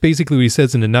 that's basically what he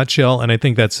says in a nutshell, and I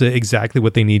think that's exactly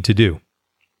what they need to do.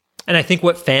 And I think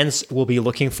what fans will be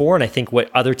looking for, and I think what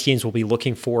other teams will be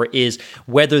looking for, is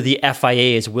whether the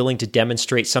FIA is willing to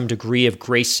demonstrate some degree of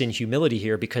grace and humility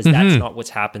here, because that's not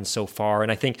what's happened so far.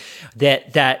 And I think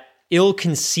that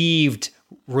ill-conceived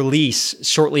release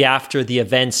shortly after the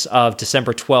events of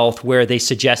December 12th, where they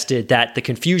suggested that the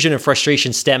confusion and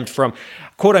frustration stemmed from,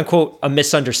 quote unquote, a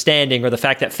misunderstanding, or the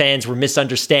fact that fans were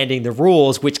misunderstanding the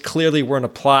rules, which clearly weren't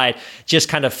applied, just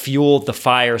kind of fueled the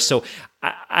fire. So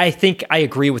I think I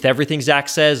agree with everything Zak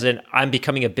says, and I'm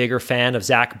becoming a bigger fan of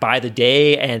Zak by the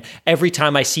day. And every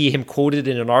time I see him quoted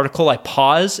in an article, I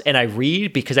pause and I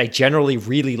read, because I generally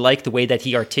really like the way that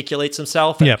he articulates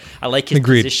himself. And I like his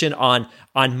position on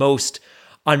most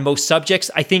subjects.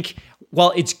 I think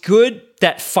while it's good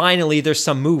that finally there's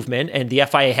some movement, and the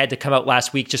FIA had to come out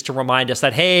last week just to remind us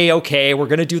that, hey, okay, we're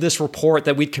going to do this report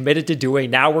that we'd committed to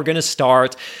doing. Now we're going to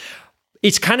start.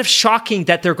 It's kind of shocking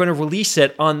that they're going to release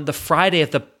it on the Friday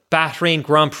of the Bahrain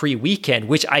Grand Prix weekend,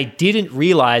 which I didn't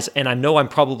realize, and I know I'm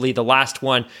probably the last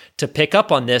one to pick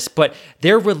up on this, but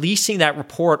they're releasing that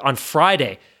report on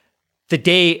Friday,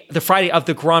 the Friday of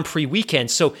the Grand Prix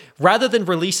weekend. So rather than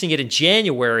releasing it in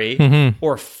January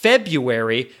or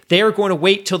February, they are going to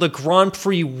wait till the Grand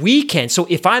Prix weekend. So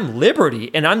if I'm Liberty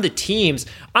and I'm the teams,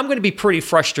 I'm going to be pretty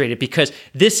frustrated because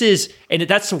this is, and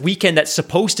that's a weekend that's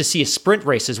supposed to see a sprint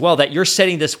race as well, that you're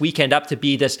setting this weekend up to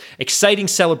be this exciting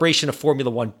celebration of Formula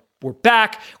One. We're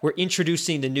back. We're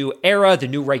introducing the new era, the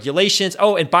new regulations.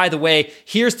 Oh, and by the way,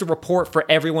 here's the report for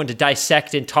everyone to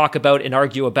dissect and talk about and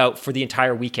argue about for the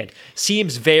entire weekend.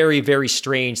 Seems very, very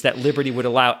strange that Liberty would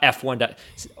allow F1 to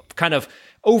kind of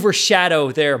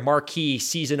overshadow their marquee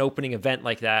season opening event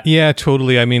like that. Yeah,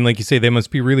 totally. I mean, like you say, they must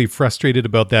be really frustrated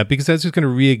about that because that's just going to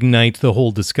reignite the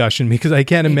whole discussion because I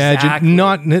can't imagine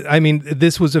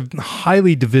this was a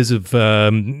highly divisive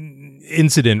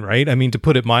incident, right? I mean, to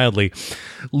put it mildly,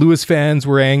 Lewis fans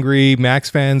were angry, Max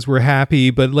fans were happy,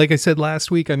 but like I said last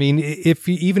week, I mean,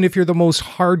 even if you're the most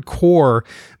hardcore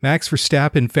Max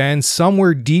Verstappen fan,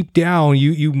 somewhere deep down,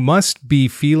 you must be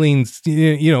feeling,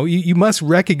 you must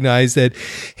recognize that,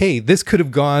 hey, this could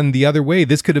have gone the other way.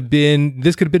 This could have been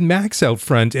Max out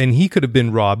front, and he could have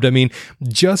been robbed. I mean,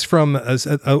 just from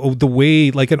the way,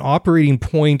 like an operating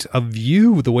point of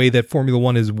view, the way that Formula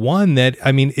One is won. That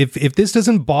I mean, if this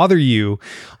doesn't bother you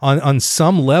on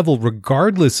some level,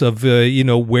 regardless of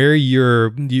where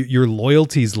your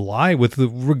loyalties lie with,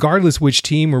 regardless which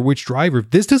team or which driver,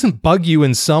 if this doesn't bug you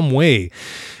in some way,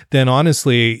 then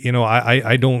honestly,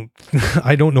 I don't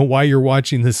I don't know why you're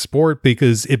watching this sport,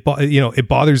 because it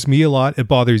bothers me a lot, it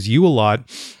bothers you a lot.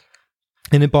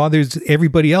 And it bothers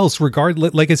everybody else,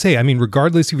 regardless. Like I say, I mean,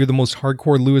 regardless if you're the most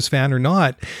hardcore Lewis fan or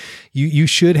not, you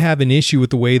should have an issue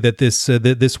with the way that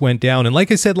this went down. And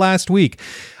like I said last week,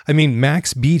 I mean,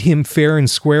 Max beat him fair and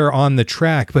square on the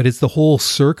track, but it's the whole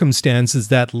circumstances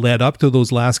that led up to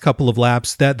those last couple of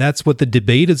laps that's what the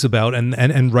debate is about,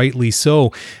 and rightly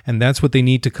so. And that's what they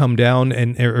need to come down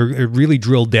and or really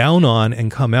drill down on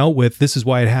and come out with. This is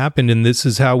why it happened, and this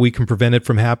is how we can prevent it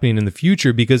from happening in the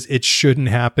future, because it shouldn't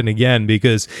happen again.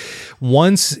 Because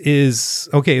once is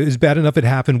okay, it was bad enough it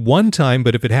happened one time,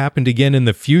 but if it happened again in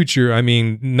the future, I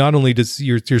mean, not only does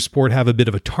your sport have a bit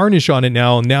of a tarnish on it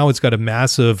now it's got a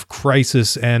massive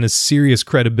crisis and a serious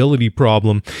credibility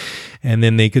problem, and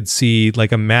then they could see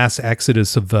like a mass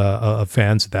exodus of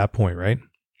fans at that point, right?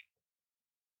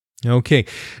 Okay,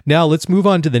 now let's move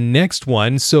on to the next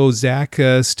one. So Zach,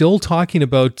 still talking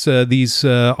about these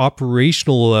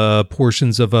operational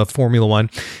portions of Formula One.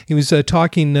 He was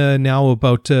talking now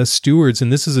about stewards,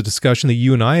 and this is a discussion that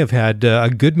you and I have had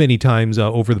a good many times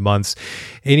over the months.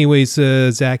 Anyways,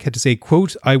 Zach had to say,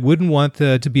 quote, "I wouldn't want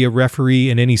to be a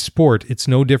referee in any sport. It's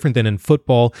no different than in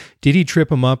football. Did he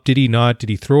trip him up? Did he not? Did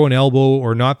he throw an elbow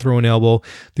or not throw an elbow?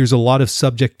 There's a lot of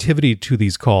subjectivity to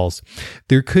these calls.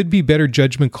 There could be better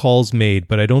judgment calls made,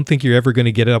 but I don't think you're ever going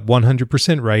to get it up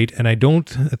 100% right, and I don't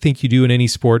think you do in any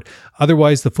sport.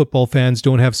 Otherwise, the football fans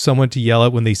don't have someone to yell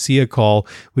at when they see a call,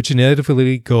 which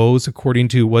inevitably goes according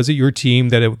to, was it your team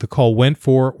that the call went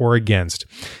for or against?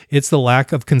 It's the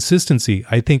lack of consistency.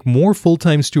 I think more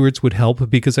full-time stewards would help,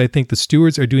 because I think the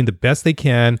stewards are doing the best they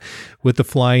can with the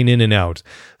flying in and out.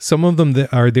 Some of them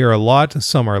are there a lot,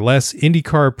 some are less.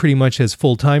 IndyCar pretty much has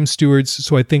full-time stewards,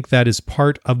 so I think that is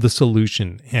part of the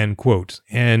solution," end quote.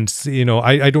 And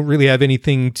I don't really have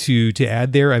anything to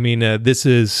add there. I mean, this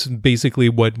is basically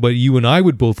what you and I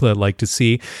would both like to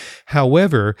see.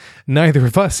 However, neither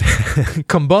of us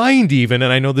combined even,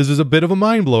 and I know this is a bit of a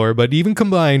mind blower, but even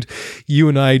combined, you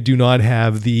and I do not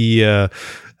have the,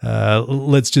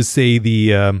 let's just say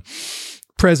the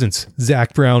presence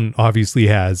Zach Brown obviously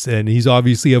has, and he's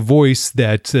obviously a voice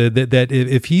that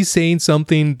if he's saying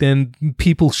something, then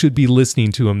people should be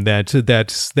listening to him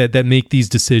that make these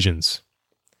decisions.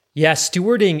 Yeah,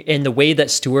 stewarding and the way that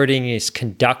stewarding is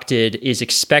conducted is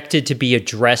expected to be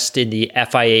addressed in the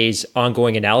FIA's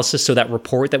ongoing analysis. So that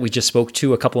report that we just spoke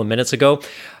to a couple of minutes ago,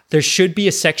 there should be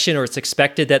a section, or it's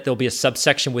expected that there'll be a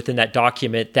subsection within that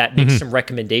document that makes some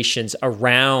recommendations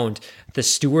around the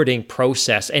stewarding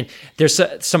process. And there's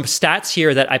some stats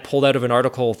here that I pulled out of an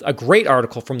article, a great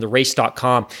article from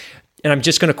therace.com. And I'm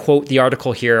just going to quote the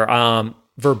article here.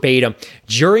 Verbatim.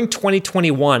 During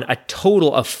 2021, a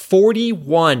total of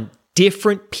 41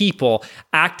 different people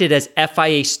acted as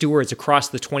FIA stewards across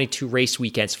the 22 race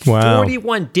weekends. Wow.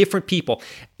 41 different people.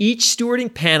 Each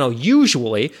stewarding panel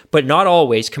usually, but not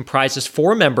always, comprises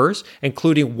 4 members,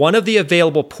 including one of the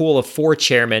available pool of 4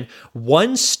 chairmen,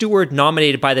 1 steward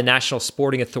nominated by the National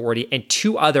Sporting Authority, and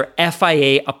 2 other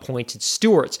FIA-appointed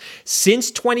stewards. Since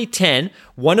 2010,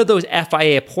 one of those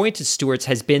FIA appointed stewards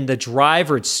has been the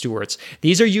driver stewards.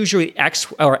 These are usually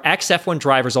ex-F1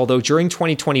 drivers, although during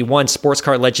 2021, sports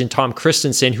car legend Tom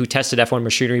Christensen, who tested F1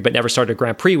 machinery but never started a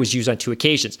Grand Prix, was used on 2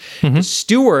 occasions. The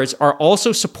stewards are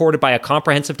also supported by a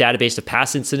comprehensive database of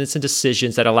past incidents and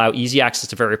decisions that allow easy access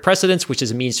to various precedents, which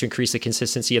is a means to increase the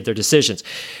consistency of their decisions.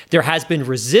 There has been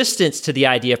resistance to the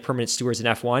idea of permanent stewards in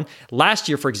F1. Last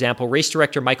year, for example, race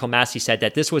director Michael Massey said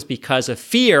that this was because of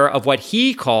fear of what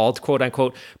he called, quote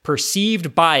unquote,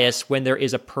 perceived bias when there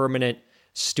is a permanent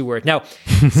steward. Now,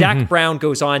 Zach Brown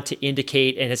goes on to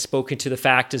indicate and has spoken to the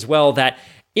fact as well that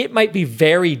it might be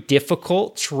very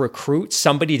difficult to recruit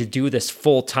somebody to do this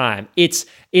full time. It's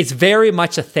very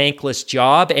much a thankless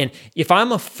job. And if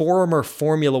I'm a former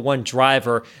Formula One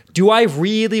driver, do I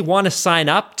really want to sign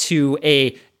up to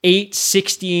a 8,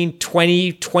 16,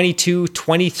 20, 22,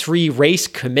 23 race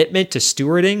commitment to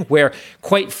stewarding where,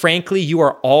 quite frankly, you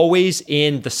are always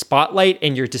in the spotlight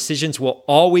and your decisions will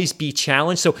always be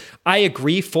challenged? So I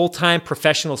agree, full-time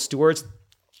professional stewards,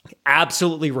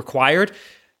 absolutely required.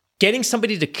 Getting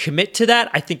somebody to commit to that,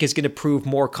 I think, is going to prove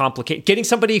more complicated. Getting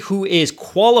somebody who is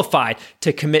qualified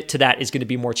to commit to that is going to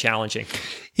be more challenging.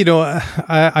 You know,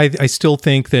 I still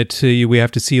think that we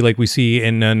have to see, like we see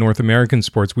in North American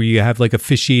sports, where you have like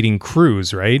officiating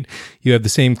crews, right? You have the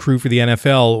same crew for the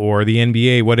NFL or the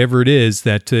NBA, whatever it is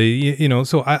that,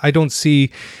 so I don't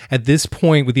see at this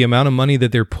point with the amount of money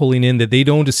that they're pulling in that they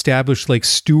don't establish like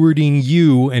stewarding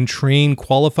you and train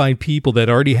qualified people that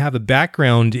already have a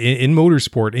background in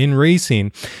motorsport, in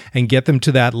racing, and get them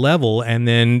to that level. And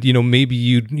then,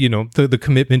 maybe the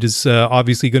commitment is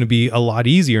obviously going to be a lot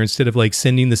easier instead of like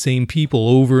sending the same people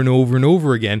over and over and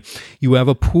over again. You have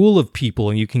a pool of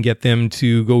people and you can get them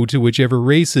to go to whichever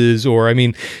races, or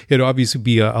it'd obviously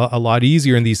be a lot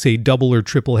easier in these, say, double or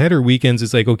triple header weekends.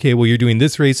 It's like, okay, well, you're doing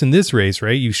this race and this race,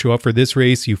 right? You show up for this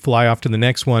race, you fly off to the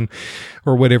next one,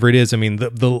 or whatever it is.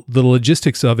 The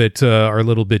logistics of it are a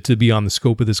little bit to beyond the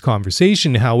scope of this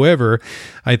conversation. However,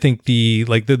 I think the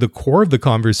core of the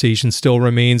conversation still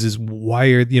remains is why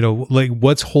are,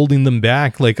 what's holding them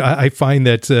back? Like I find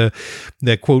that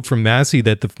quote from Massey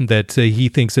that he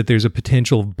thinks that there's a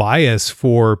potential bias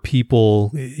for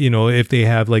people, if they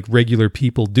have like regular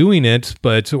people doing it,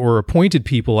 or appointed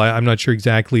people. I'm not sure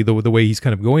exactly the way he's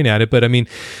kind of going at it, but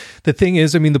the thing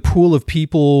is, the pool of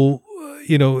people,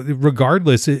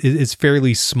 regardless, is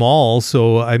fairly small.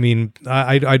 So, I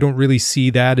don't really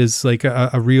see that as like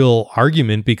a real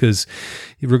argument, because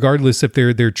regardless if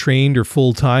they're trained or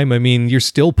full time, you're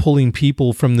still pulling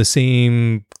people from the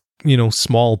same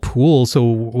small pool. So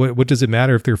what does it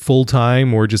matter if they're full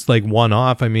time or just like one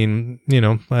off? I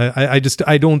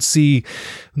don't see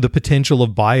the potential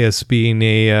of bias being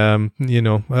a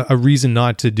reason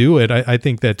not to do it. I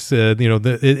think that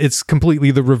it's completely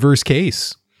the reverse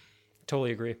case.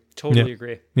 Totally agree.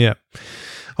 Agree. Yeah.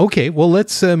 Okay, well,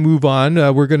 let's move on.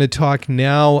 We're going to talk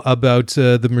now about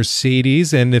the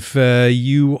Mercedes, and if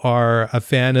you are a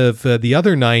fan of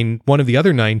one of the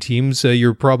other 9 teams,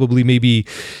 you're probably maybe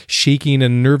shaking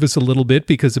and nervous a little bit,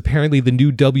 because apparently the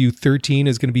new W13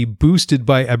 is going to be boosted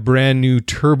by a brand new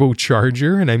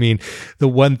turbocharger. And the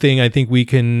one thing I think we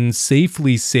can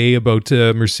safely say about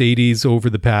Mercedes over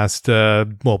the past,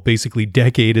 basically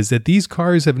decade, is that these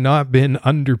cars have not been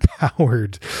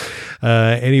underpowered.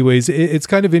 Anyways, it's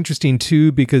kind of interesting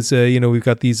too, because we've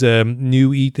got these this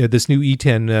new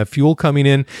E10 fuel coming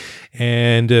in,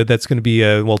 and that's going to be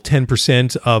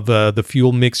 10% of the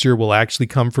fuel mixture will actually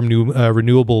come from new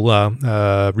renewable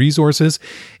resources.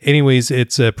 Anyways,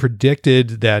 it's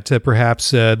predicted that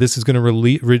perhaps this is going to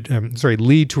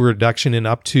lead to a reduction in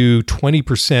up to 20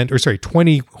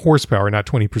 horsepower, not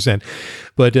 20%,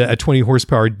 but a 20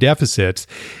 horsepower deficit.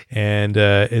 And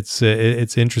it's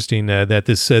interesting that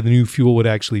this the new fuel would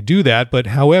actually do that. But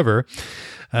however,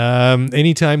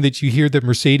 anytime that you hear that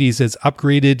Mercedes has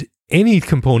upgraded any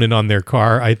component on their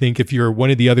car, I think if you're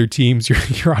one of the other teams,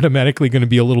 you're automatically going to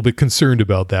be a little bit concerned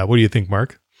about that. What do you think,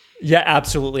 Mark? Yeah,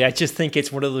 absolutely. I just think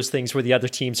it's one of those things where the other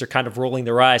teams are kind of rolling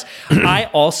their eyes. I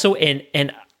also,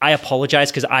 and I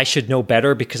apologize because I should know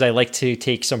better, because I like to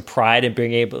take some pride in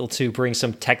being able to bring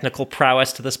some technical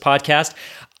prowess to this podcast.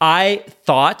 I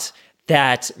thought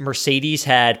that Mercedes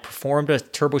had performed a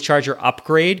turbocharger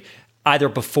upgrade either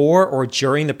before or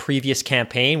during the previous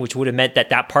campaign, which would have meant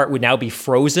that part would now be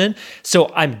frozen.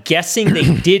 So I'm guessing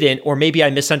they didn't, or maybe I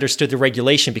misunderstood the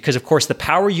regulation, because of course the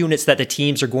power units that the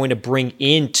teams are going to bring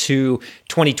into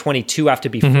 2022 have to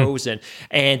be frozen.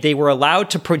 And they were allowed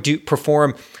to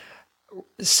perform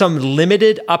some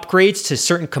limited upgrades to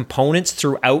certain components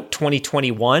throughout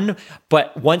 2021.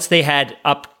 But once they had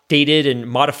updated and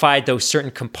modified those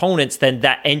certain components, then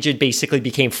that engine basically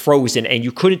became frozen and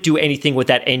you couldn't do anything with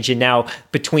that engine now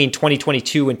between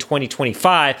 2022 and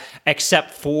 2025,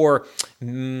 except for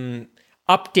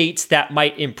updates that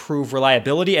might improve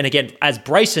reliability. And again, as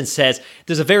Bryson says,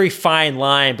 there's a very fine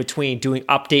line between doing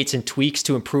updates and tweaks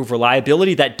to improve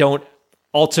reliability that don't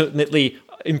ultimately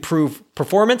improve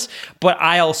performance. But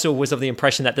I also was of the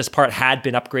impression that this part had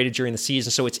been upgraded during the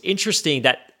season. So it's interesting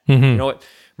that,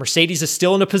 Mercedes is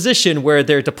still in a position where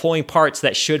they're deploying parts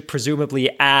that should presumably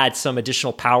add some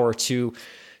additional power to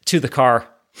the car.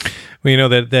 Well,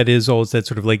 that is always that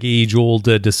sort of like age-old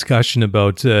discussion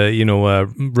about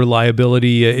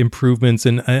reliability improvements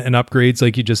and upgrades,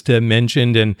 like you just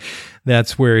mentioned, and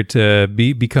that's where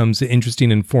it becomes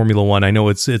interesting in Formula One. I know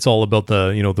it's all about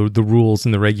the rules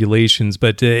and the regulations,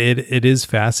 but it is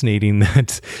fascinating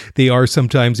that they are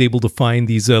sometimes able to find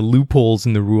these loopholes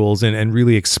in the rules and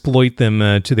really exploit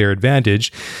them to their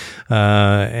advantage,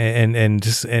 and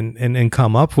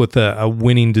come up with a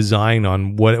winning design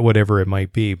on whatever it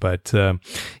might be. But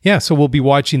so we'll be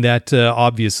watching that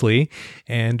obviously,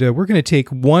 and we're going to take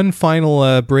one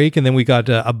final break, and then we got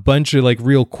a bunch of like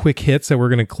real quick hits that we're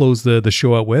going to close the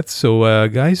show out with. So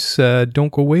guys,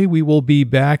 don't go away. We will be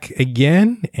back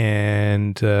again,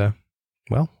 and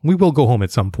we will go home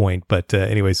at some point. But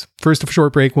anyways, first a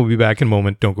short break. We'll be back in a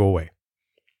moment. Don't go away.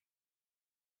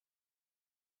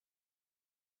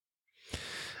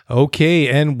 Okay,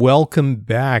 and welcome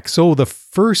back. So the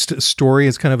first story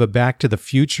is kind of a back to the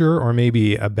future, or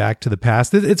maybe a back to the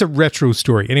past. It's a retro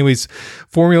story. Anyways,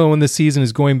 Formula One this season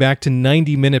is going back to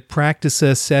 90-minute practice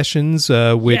sessions,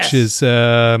 which is,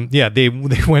 they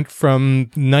went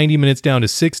from 90 minutes down to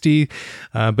 60,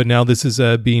 but now this is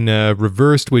being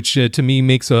reversed, which to me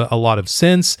makes a lot of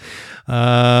sense.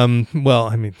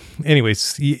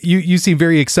 Anyways, you seem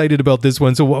very excited about this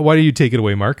one, so why don't you take it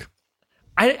away, Mark?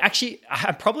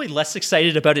 I'm probably less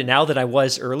excited about it now than I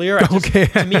was earlier.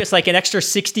 To me, it's like an extra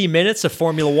 60 minutes of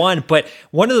Formula One. But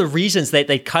one of the reasons that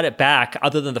they cut it back,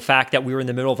 other than the fact that we were in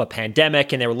the middle of a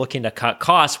pandemic and they were looking to cut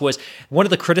costs, was one of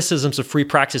the criticisms of Free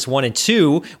Practice 1 and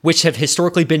 2, which have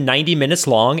historically been 90 minutes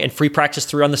long, and Free Practice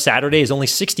 3 on the Saturday is only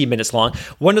 60 minutes long.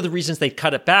 One of the reasons they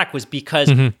cut it back was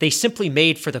because they simply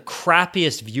made for the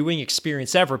crappiest viewing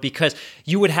experience ever, because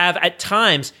you would have, at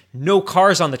times, no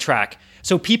cars on the track.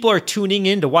 So people are tuning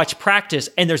in to watch practice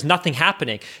and there's nothing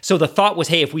happening. So the thought was,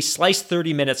 hey, if we slice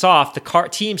 30 minutes off, the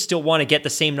teams still want to get the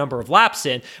same number of laps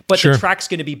in, but the track's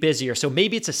going to be busier. So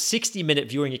maybe it's a 60-minute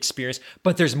viewing experience,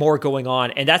 but there's more going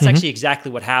on. And that's actually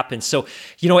exactly what happened. So,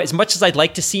 as much as I'd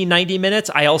like to see 90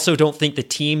 minutes, I also don't think the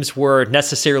teams were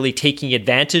necessarily taking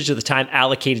advantage of the time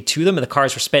allocated to them, and the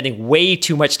cars were spending way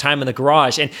too much time in the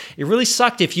garage. And it really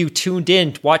sucked if you tuned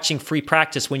in watching Free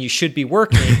Practice when you should be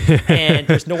working and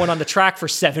there's no one on the track for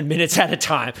 7 minutes at a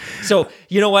time. So,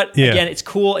 you know what? Yeah. Again, it's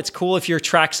cool. It's cool if you're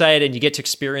trackside and you get to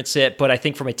experience it. But I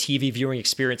think from a TV viewing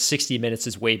experience, 60 minutes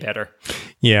is way better.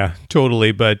 Yeah,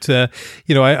 totally. But,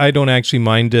 I don't actually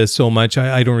mind so much.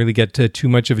 I don't really get too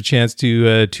much of a chance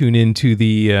to tune into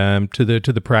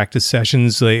the practice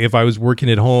sessions. Like, if I was working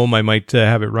at home, I might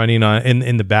have it running on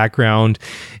in the background.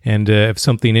 And if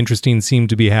something interesting seemed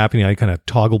to be happening, I kind of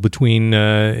toggle between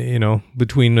browsers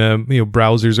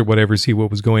or whatever, see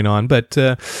what was going on. But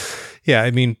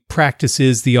practice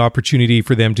is the opportunity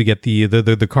for them to get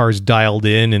the cars dialed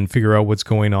in and figure out what's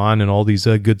going on and all these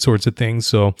good sorts of things.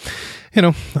 So,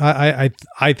 I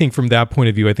think from that point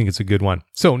of view, I think it's a good one.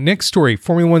 So next story,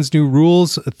 Formula One's new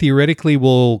rules theoretically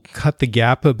will cut the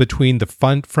gap between the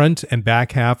front and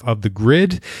back half of the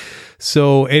grid.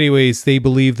 So anyways, they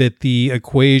believe that the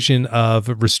equation of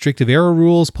restrictive error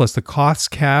rules plus the cost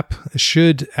cap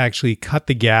should actually cut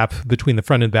the gap between the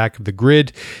front and back of the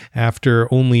grid after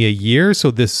only a year. So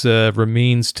this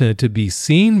remains to be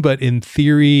seen, but in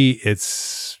theory,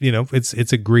 it's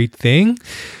a great thing.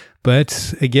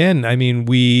 But again,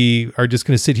 we are just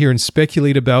going to sit here and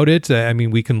speculate about it.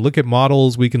 We can look at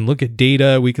models, we can look at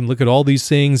data, we can look at all these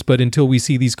things, but until we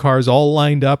see these cars all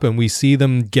lined up and we see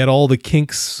them get all the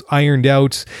kinks ironed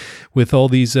out with all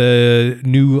these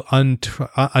new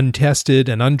untested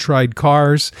and untried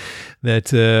cars,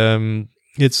 that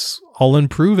it's all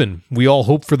unproven. We all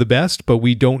hope for the best, but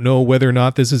we don't know whether or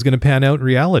not this is going to pan out in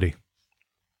reality.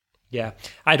 Yeah,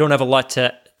 I don't have a lot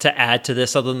to add to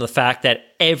this other than the fact that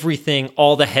everything,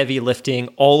 all the heavy lifting,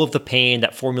 all of the pain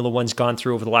that Formula One's gone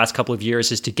through over the last couple of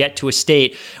years is to get to a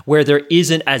state where there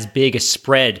isn't as big a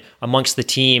spread amongst the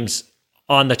teams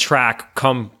on the track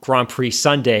come Grand Prix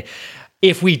Sunday.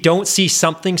 if we don't see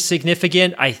something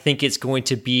significant, I think it's going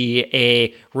to be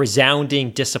a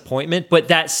resounding disappointment. But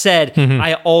that said,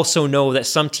 I also know that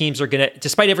some teams are going to,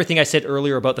 despite everything I said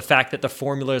earlier about the fact that the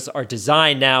formulas are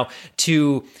designed now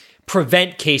to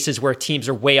prevent cases where teams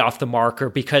are way off the mark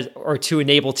or to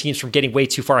enable teams from getting way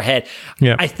too far ahead.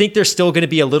 Yeah. I think there's still going to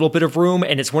be a little bit of room,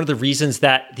 and it's one of the reasons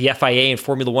that the FIA and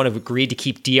Formula One have agreed to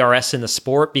keep DRS in the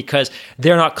sport, because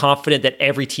they're not confident that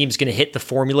every team's going to hit the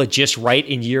formula just right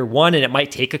in year one, and it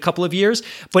might take a couple of years.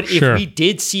 But if we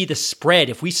did see the spread,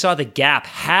 if we saw the gap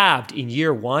halved in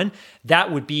year one,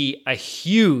 that would be a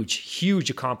huge, huge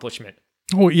accomplishment.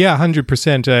 Oh, yeah,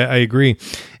 100%. I agree.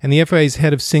 And the FIA's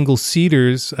head of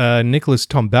single-seaters, Nicholas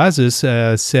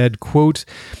Tombazis, said, quote,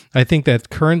 I think that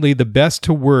currently the best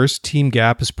to worst team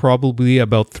gap is probably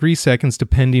about 3 seconds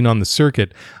depending on the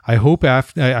circuit. I hope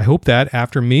that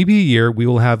after maybe a year, we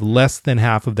will have less than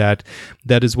half of that.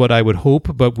 That is what I would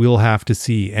hope, but we'll have to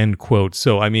see, end quote.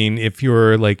 So, I mean, if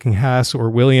you're like Haas or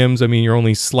Williams, I mean, you're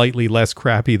only slightly less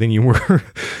crappy than you were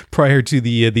prior to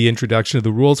the introduction of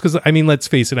the rules. Because, I mean, let's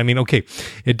face it. I mean, okay,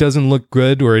 it doesn't look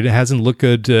good, or it hasn't looked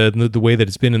good the way that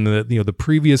it's been in the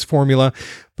previous formula.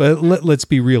 But let's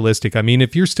be realistic. I mean,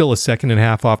 if you're still a second and a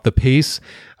half off the pace,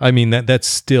 I mean, that's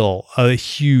still a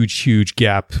huge, huge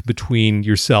gap between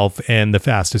yourself and the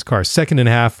fastest car. Second and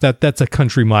a half, that's a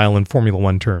country mile in Formula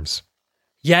One terms.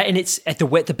 Yeah, and it's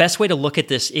the best way to look at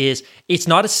this is it's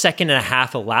not a second and a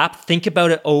half a lap. Think about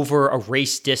it over a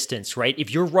race distance, right? If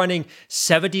you're running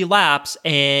 70 laps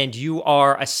and you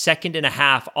are a second and a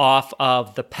half off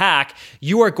of the pack,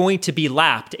 you are going to be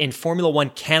lapped, and Formula One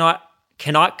cannot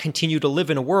continue to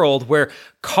live in a world where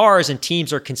cars and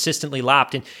teams are consistently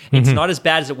lapped. And it's not as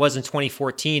bad as it was in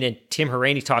 2014. And Tim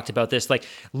Hauraney talked about this. Like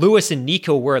Lewis and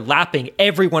Nico were lapping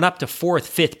everyone up to 4th,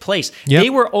 5th place. Yep. They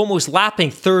were almost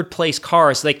lapping 3rd place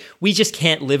cars. Like we just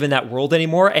can't live in that world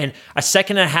anymore. And a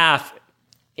second and a half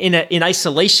in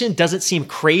isolation doesn't seem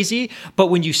crazy, but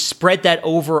when you spread that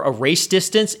over a race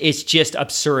distance, it's just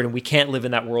absurd, and we can't live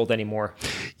in that world anymore.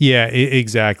 Yeah,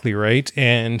 exactly right.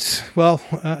 And well,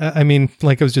 I mean,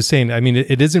 like I was just saying, I mean,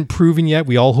 it isn't proven yet.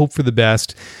 We all hope for the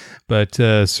best, but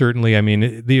certainly, I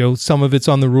mean, some of it's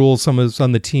on the rules, some of it's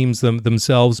on the teams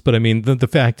themselves. But I mean, the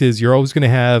fact is, you're always going to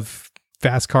have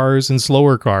fast cars and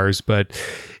slower cars, but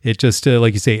it just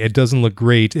like you say, it doesn't look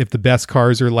great if the best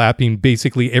cars are lapping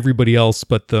basically everybody else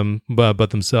but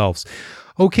themselves.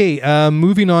 Okay,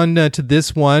 moving on to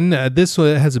this one. This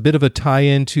has a bit of a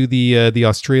tie-in to the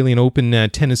Australian Open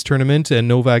tennis tournament and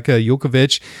Novak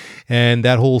Djokovic and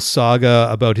that whole saga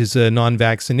about his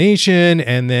non-vaccination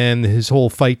and then his whole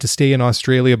fight to stay in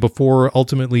Australia before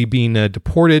ultimately being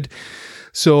deported.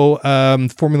 So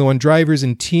Formula One drivers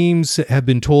and teams have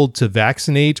been told to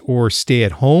vaccinate or stay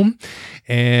at home.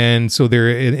 And so they're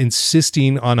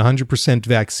insisting on 100%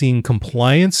 vaccine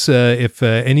compliance. If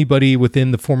anybody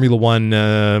within the Formula One,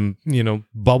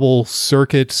 bubble,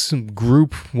 circuit,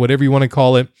 group, whatever you want to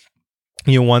call it,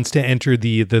 wants to enter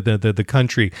the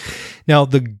country. Now,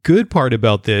 the good part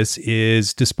about this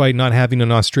is, despite not having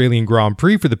an Australian Grand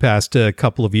Prix for the past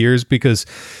couple of years, because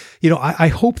I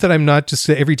hope that I'm not just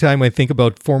every time I think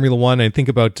about Formula One, I think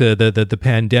about the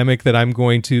pandemic that I'm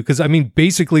going to, because I mean,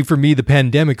 basically for me, the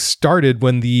pandemic started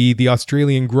when the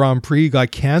Australian Grand Prix got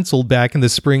canceled back in the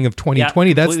spring of 2020.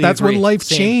 Yeah, that's when life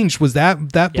changed, was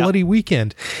that bloody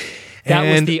weekend.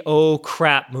 That was the oh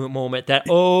crap moment. That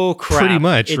oh crap. Pretty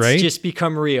much, right? It's just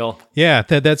become real. Yeah,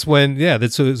 that's when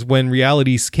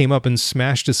reality came up and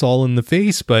smashed us all in the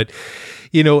face. But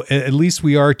at least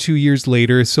we are 2 years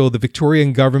later. So the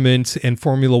Victorian government and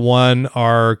Formula One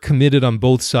are committed on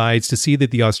both sides to see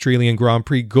that the Australian Grand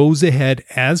Prix goes ahead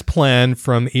as planned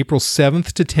from April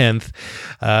 7th to 10th,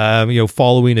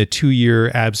 following a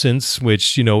 2-year absence,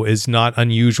 which, is not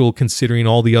unusual considering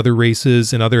all the other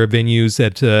races and other venues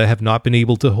that have not been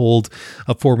able to hold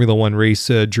a Formula One race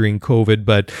during COVID.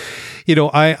 But,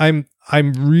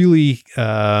 I'm really,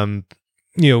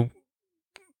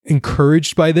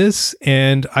 encouraged by this.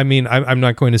 And I mean, I'm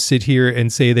not going to sit here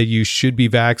and say that you should be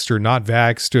vaxxed or not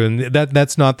vaxxed, and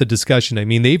that's not the discussion. I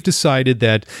mean, they've decided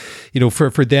that,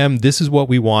 for them, this is what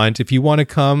we want. If you want to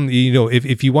come,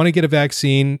 if you want to get a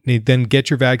vaccine, then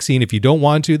get your vaccine. If you don't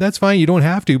want to, that's fine. You don't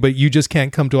have to, but you just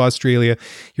can't come to Australia.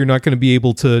 You're not going to be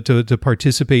able to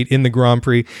participate in the Grand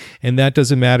Prix. And that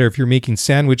doesn't matter if you're making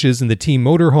sandwiches in the team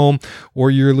motorhome or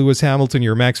you're Lewis Hamilton,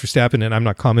 you're Max Verstappen, and I'm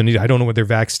not commenting. I don't know what their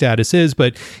vax status is,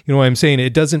 but you know what I'm saying?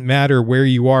 It doesn't matter where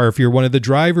you are. If you're one of the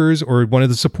drivers or one of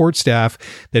the support staff,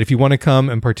 that if you want to come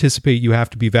and participate, you have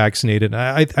to be vaccinated.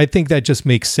 I think that just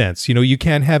makes sense. You know, you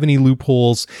can't have any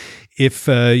loopholes. If,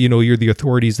 you know, you're the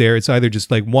authorities there, it's either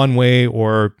just like one way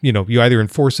or, you know, you either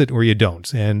enforce it or you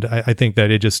don't. And I think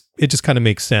that it just kind of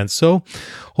makes sense. So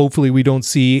hopefully we don't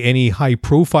see any high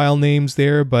profile names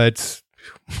there, but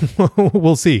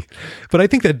we'll see. But I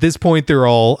think at this point, they've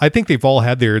all had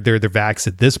their vax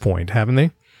at this point, haven't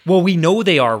they? Well, we know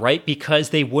they are, right? Because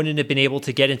they wouldn't have been able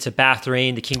to get into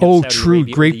Bahrain, the Kingdom of Saudi true.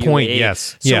 Arabia, Great point. UAE.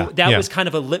 Yes. So that was kind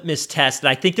of a litmus test. And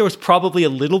I think there was probably a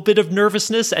little bit of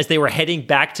nervousness as they were heading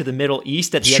back to the Middle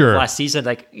East at the end of last season.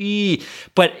 Like,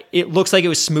 but it looks like it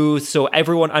was smooth. So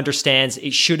everyone understands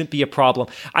it shouldn't be a problem.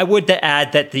 I would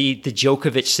add that the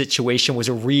Djokovic situation was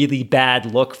a really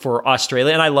bad look for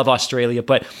Australia. And I love Australia,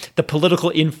 but the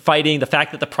political infighting, the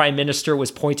fact that the Prime Minister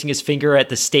was pointing his finger at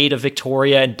the state of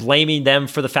Victoria and blaming them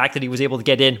for the fact that he was able to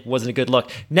get in wasn't a good look.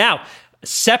 Now,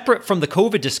 separate from the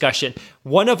COVID discussion,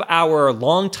 one of our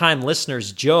longtime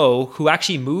listeners, Joe, who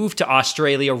actually moved to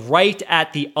Australia right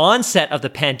at the onset of the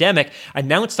pandemic,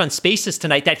 announced on Spaces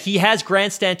tonight that he has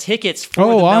grandstand tickets for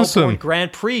the Melbourne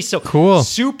Grand Prix. So cool.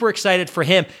 Super excited for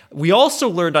him. We also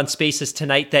learned on Spaces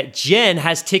tonight that Jen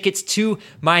has tickets to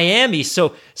Miami.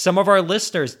 So some of our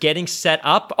listeners getting set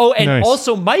up. Oh, and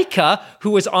also Micah, who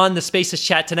was on the Spaces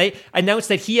chat tonight, announced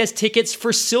that he has tickets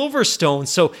for Silverstone.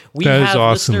 So we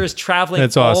have listeners traveling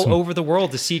all over the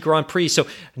world to see Grand Prix. So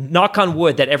knock on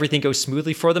wood that everything goes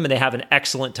smoothly for them and they have an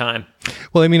excellent time.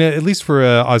 Well, I mean, at least for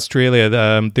Australia,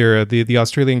 the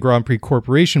Australian Grand Prix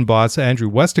Corporation boss, Andrew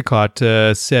Westacott,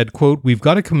 said, quote, "We've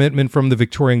got a commitment from the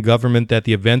Victorian government that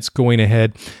the event's going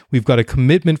ahead. We've got a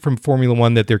commitment from Formula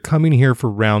One that they're coming here for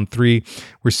round 3.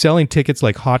 We're selling tickets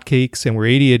like hotcakes and we're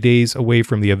 80 days away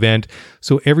from the event.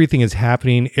 So everything is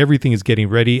happening. Everything is getting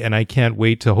ready. And I can't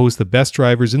wait to host the best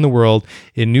drivers in the world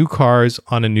in new cars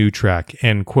on a new track,"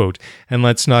 end quote. And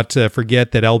let's not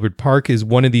forget that Albert Park is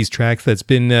one of these tracks that's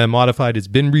been modified. It's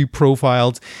been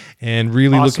reprofiled, and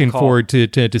really looking forward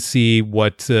to see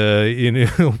what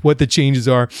what the changes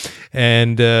are.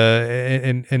 And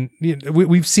you know,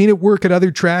 we've seen it work at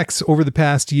other tracks over the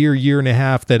past year and a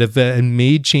half that have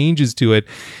made changes to it.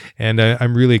 And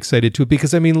I'm really excited to it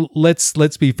because, I mean,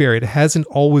 let's be fair. It hasn't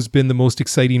always been the most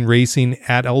exciting racing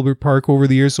at Albert Park over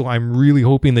the years. So I'm really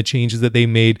hoping the changes that they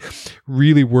made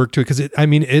really work to it, because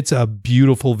it's a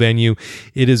beautiful venue.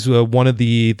 It is one of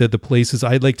the places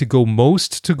I'd like to go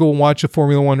most to go watch a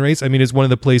Formula One race. I mean, it's one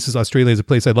of the places, Australia is a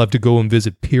place I'd love to go and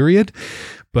visit, period.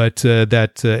 But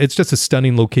it's just a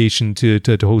stunning location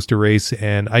to host a race.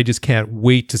 And I just can't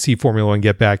wait to see Formula One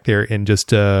get back there in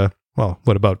just, well,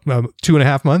 what about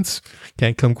 2.5 months?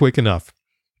 Can't come quick enough.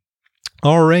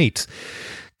 All right.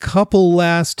 Couple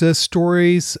last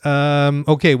stories.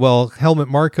 Okay, well, Helmut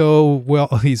Marko,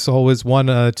 well, he's always one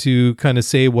to kind of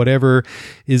say whatever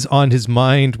is on his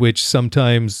mind, which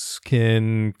sometimes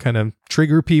can kind of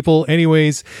trigger people.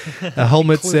 Anyways,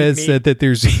 Helmut says that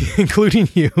there's, including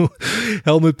you,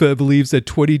 Helmut believes that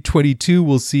 2022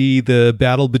 will see the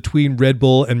battle between Red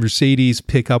Bull and Mercedes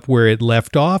pick up where it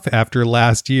left off after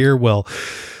last year. Well,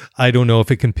 I don't know if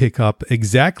it can pick up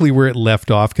exactly where it left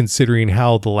off, considering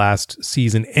how the last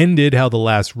season ended, how the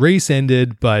last race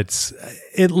ended, but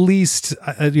at least,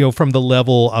 from the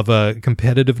level of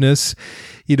competitiveness,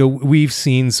 we've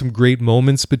seen some great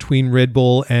moments between Red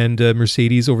Bull and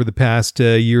Mercedes over the past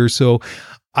year or so.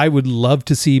 I would love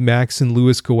to see Max and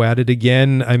Lewis go at it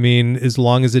again. I mean, as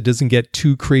long as it doesn't get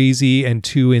too crazy and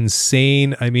too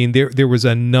insane. I mean, there was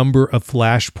a number of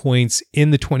flashpoints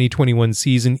in the 2021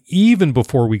 season, even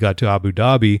before we got to Abu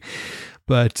Dhabi.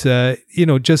 But,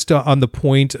 just on the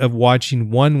point of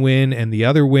watching one win and the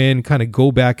other win kind of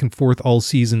go back and forth all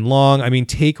season long. I mean,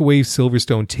 take away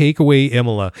Silverstone, take away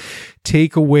Imola,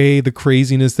 take away the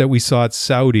craziness that we saw at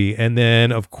Saudi. And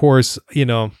then, of course,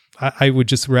 I would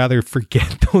just rather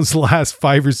forget those last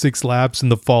 5 or 6 laps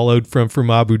and the fallout from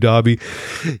Abu Dhabi.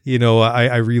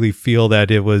 I really feel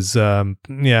that it was,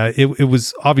 it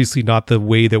was obviously not the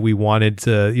way that we wanted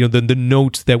to, the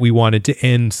note that we wanted to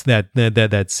end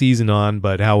that season on.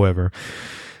 But however,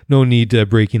 no need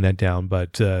breaking that down,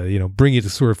 but, bring it to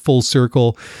sort of full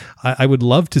circle. I would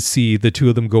love to see the two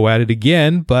of them go at it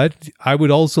again, but I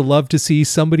would also love to see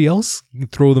somebody else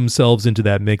throw themselves into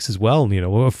that mix as well.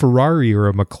 A Ferrari or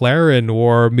a McLaren,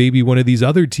 or maybe one of these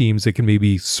other teams that can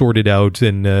maybe sort it out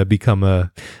and become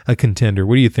a contender.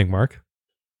 What do you think, Mark?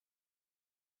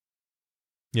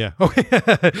 Yeah. Okay.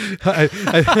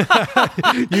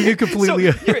 You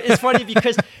completely. So it's funny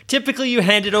because typically you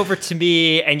hand it over to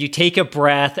me and you take a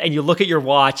breath and you look at your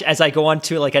watch as I go on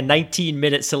to like a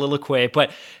 19-minute soliloquy.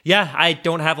 But yeah, I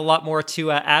don't have a lot more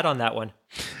to add on that one.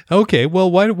 Okay, well,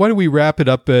 why don't we wrap it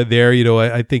up there?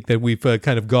 I think that we've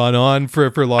kind of gone on for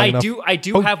long enough. I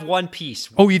do have one piece.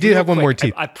 Oh, you did have one more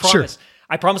piece. I promise. Sure.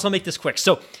 I promise I'll make this quick.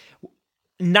 So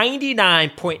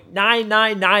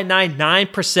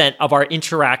 99.99999% of our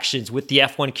interactions with the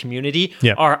F1 community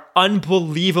are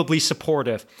unbelievably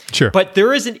supportive. Sure. But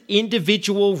there is an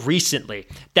individual recently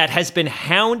that has been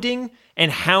hounding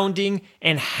and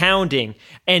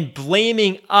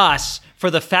blaming us for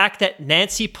the fact that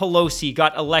Nancy Pelosi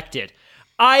got elected.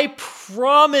 I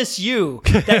promise you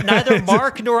that neither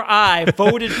Mark nor I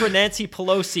voted for Nancy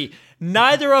Pelosi.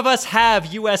 Neither of us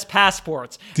have U.S.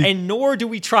 passports, and nor do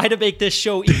we try to make this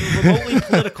show even remotely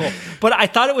political. But I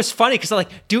thought it was funny because I'm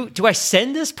like, do I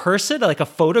send this person like a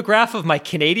photograph of my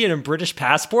Canadian and British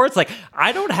passports? Like,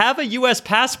 I don't have a U.S.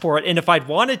 passport, and if I'd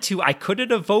wanted to, I couldn't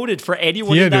have voted for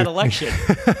anyone in that election.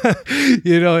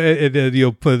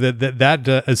 Put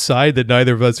that aside, that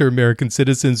neither of us are American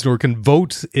citizens nor can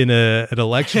vote in an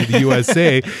election in the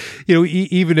USA.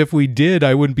 Even if we did,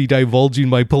 I wouldn't be divulging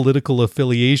my political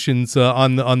affiliations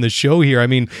on the show here. I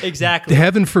mean, exactly.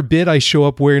 Heaven forbid I show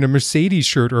up wearing a Mercedes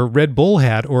shirt or a Red Bull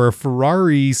hat or a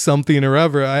Ferrari something or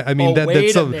other. I mean,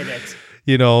 wait a minute.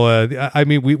 I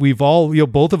mean, we've all,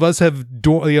 both of us have,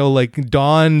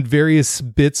 donned various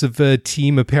bits of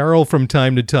team apparel from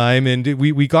time to time, and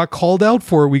we got called out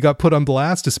for it. We got put on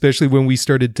blast, especially when we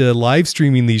started live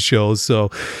streaming these shows.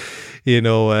 So,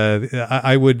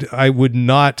 I would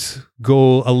not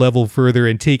go a level further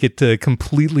and take it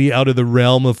completely out of the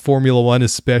realm of Formula One,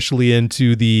 especially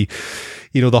into the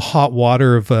hot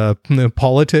water of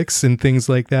politics and things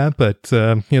like that. But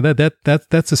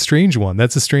that's a strange one.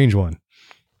 That's a strange one.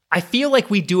 I feel like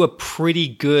we do a pretty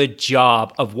good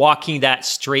job of walking that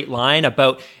straight line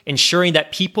about ensuring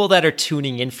that people that are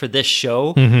tuning in for this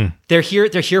show, they're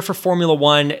here for Formula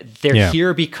One. They're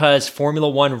here because Formula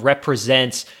One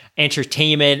represents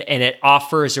entertainment and it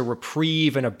offers a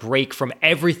reprieve and a break from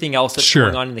everything else that's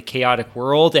going on in the chaotic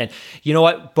world. And you know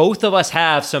what? Both of us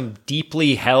have some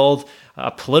deeply held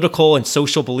political and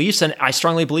social beliefs, and I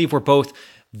strongly believe we're both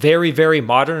very, very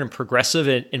modern and progressive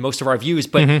in most of our views,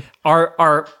 but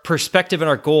our perspective and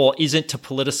our goal isn't to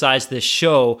politicize this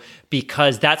show,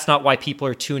 because that's not why people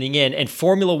are tuning in. And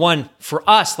Formula One, for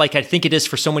us, like I think it is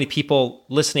for so many people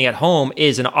listening at home,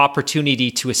 is an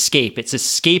opportunity to escape. It's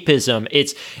escapism.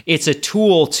 It's a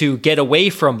tool to get away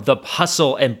from the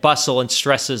hustle and bustle and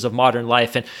stresses of modern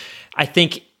life. And I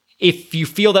think if you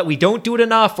feel that we don't do it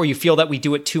enough, or you feel that we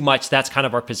do it too much, that's kind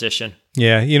of our position.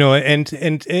 Yeah,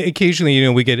 and occasionally,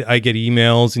 I get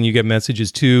emails and you get messages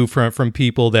too from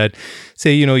people that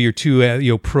say, you're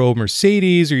too pro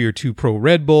Mercedes or you're too pro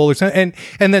Red Bull or something,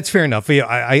 and that's fair enough.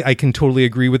 I can totally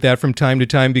agree with that from time to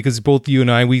time, because both you and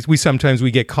I, we sometimes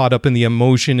we get caught up in the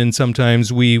emotion, and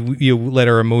sometimes we let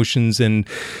our emotions and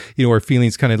our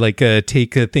feelings kind of like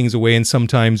take things away, and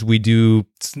sometimes we do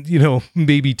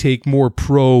maybe take more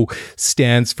pro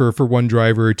stance for one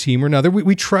driver or team or another.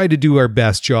 We try to do our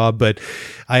best job, but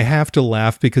I have to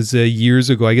laugh because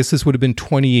years ago, I guess this would have been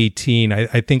 2018.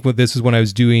 I think this is when I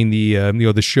was doing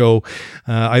the show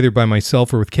either by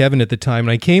myself or with Kevin at the time.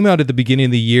 And I came out at the beginning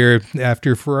of the year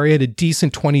after Ferrari had a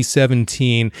decent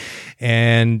 2017.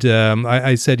 And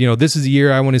I said, this is the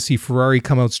year I want to see Ferrari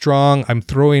come out strong. I'm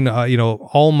throwing,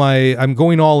 I'm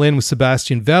going all in with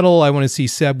Sebastian Vettel. I want to see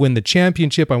Seb win the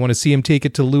championship. I want to see him take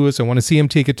it to Lewis. I want to see him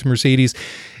take it to Mercedes.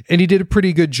 And he did a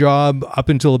pretty good job up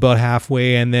until about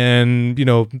halfway. And then,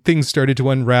 things started to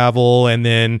unravel. And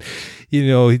then,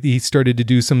 he started to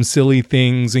do some silly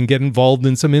things and get involved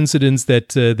in some incidents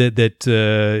that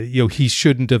he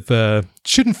shouldn't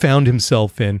found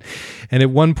himself in. And at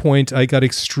one point I got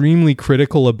extremely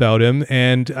critical about him.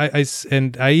 And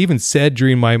I even said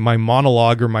during my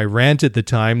monologue or my rant at the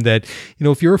time that,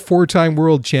 if you're a 4-time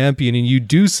world champion and you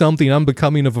do something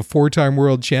unbecoming of a 4-time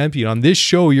world champion on this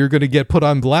show, you're going to get put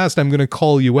on blast. I'm going to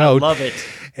call you out. I love it.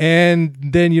 And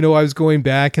then, I was going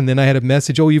back, and then I had a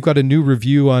message, you've got a new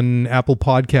review on Apple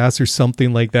Podcasts or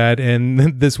something like that.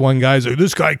 And this one guy's like,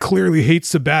 this guy clearly hates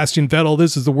Sebastian Vettel.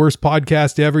 This is the worst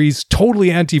podcast ever. He's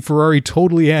totally anti-Ferrari,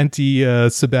 totally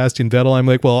anti-Sebastian Vettel. I'm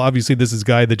like, well, obviously this is a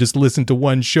guy that just listened to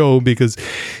one show because,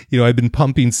 I've been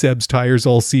pumping Seb's tires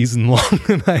all season long.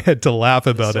 And I had to laugh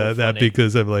about that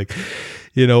because I'm like,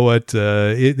 you know what?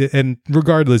 And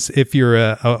regardless, if you're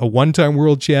a one-time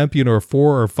world champion or a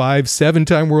 4 or 5,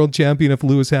 7-time world champion of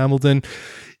Lewis Hamilton,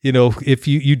 if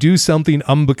you do something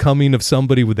unbecoming of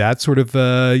somebody with that sort of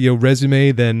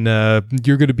resume, then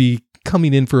you're going to be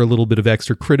coming in for a little bit of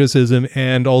extra criticism.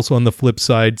 And also on the flip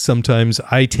side, sometimes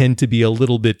I tend to be a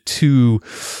little bit too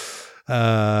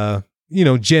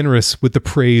generous with the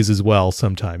praise as well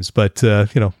sometimes. But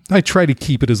I try to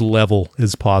keep it as level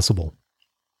as possible.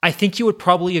 I think you would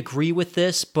probably agree with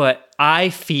this, but I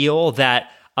feel that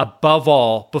above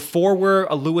all, before we're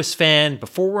a Lewis fan,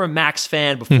 before we're a Max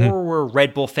fan, before we're a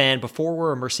Red Bull fan, before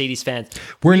we're a Mercedes fan,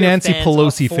 we're Nancy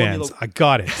Pelosi fans. I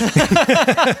got it.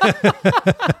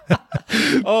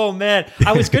 Oh, man.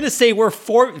 I was going to say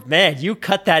you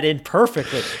cut that in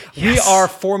perfectly. Yes. We are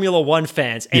Formula One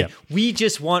fans, and we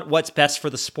just want what's best for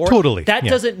the sport. Totally. That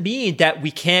doesn't mean that we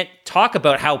can't talk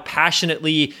about how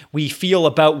passionately we feel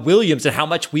about Williams and how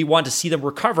much we want to see them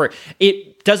recover.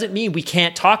 It doesn't mean we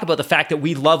can't talk about the fact that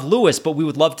we love Lewis, but we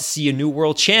would love to see a new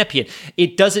world champion.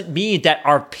 It doesn't mean that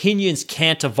our opinions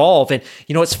can't evolve. And,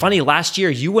 it's funny, last year,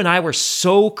 you and I were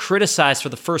so criticized for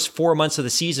the first 4 months of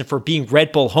the season for being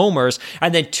Red Bull homers.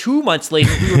 And then 2 months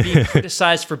later, we were being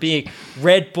criticized for being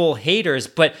Red Bull haters.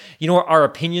 But, our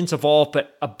opinions evolve.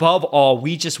 But above all,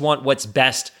 we just want what's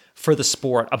best for the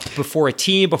sport. Before a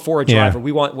team, before a driver,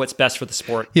 we want what's best for the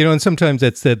sport. And sometimes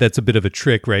that's a bit of a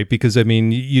trick, right? Because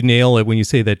you nail it when you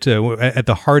say that at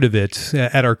the heart of it,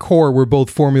 at our core, we're both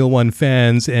Formula One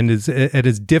fans, and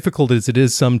as difficult as it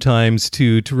is sometimes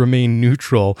to remain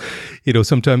neutral,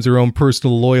 sometimes our own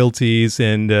personal loyalties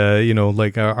and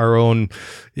like our own,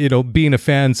 being a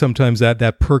fan, sometimes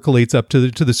that percolates up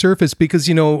to the surface because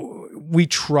we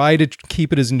try to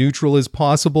keep it as neutral as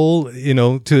possible,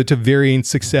 to varying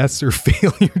success or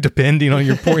failure, depending on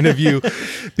your point of view,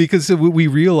 because we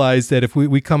realize that if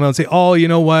we come out and say, oh, you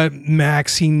know what,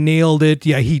 Max, he nailed it.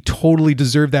 Yeah, he totally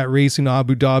deserved that race in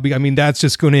Abu Dhabi. I mean, that's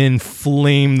just going to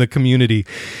inflame the community,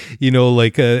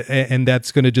 and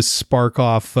that's going to just spark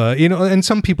off, and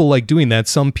some people like doing that.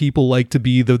 Some people like to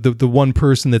be the one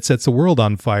person that sets the world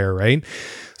on fire, right?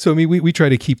 So, we try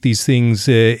to keep these things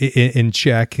in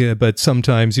check, but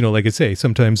sometimes, like I say,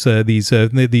 sometimes these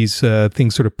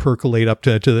things sort of percolate up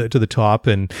to the top,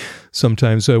 and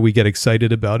sometimes we get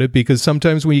excited about it because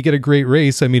sometimes when you get a great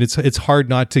race, it's hard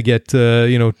not to get,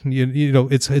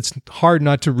 it's hard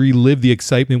not to relive the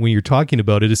excitement when you're talking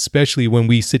about it, especially when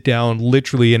we sit down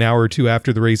literally an hour or two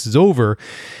after the race is over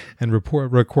and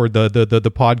record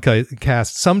the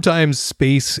podcast. Sometimes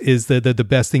space is the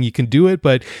best thing you can do it,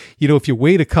 but if you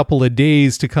wait a couple of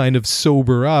days to kind of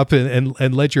sober up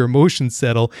and let your emotions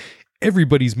settle,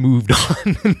 everybody's moved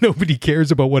on. Nobody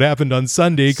cares about what happened on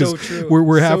Sunday because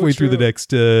we're halfway through the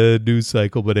next news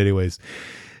cycle. But anyways,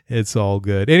 it's all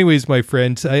good. Anyways, my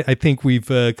friend, I think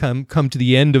we've come to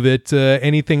the end of it.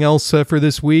 Anything else for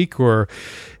this week, or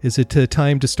is it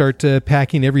time to start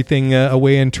packing everything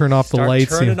away and turn off the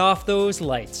lights? Turning off those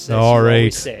lights. All right.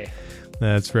 Always say.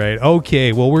 That's right.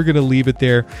 Okay, well, we're going to leave it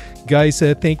there. Guys,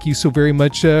 thank you so very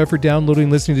much for downloading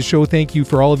and listening to the show. Thank you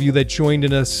for all of you that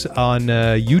joined us on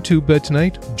YouTube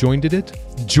tonight. Joined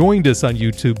us on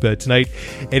YouTube tonight.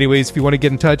 Anyways, if you want to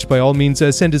get in touch, by all means,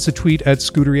 send us a tweet at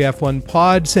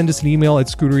ScuderiaF1Pod. Send us an email at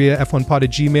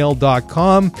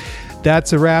scuderiaf1pod@gmail.com.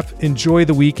 That's a wrap. Enjoy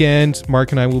the weekend.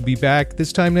 Mark and I will be back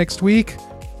this time next week.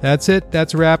 That's it.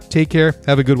 That's a wrap. Take care.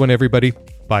 Have a good one, everybody.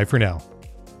 Bye for now.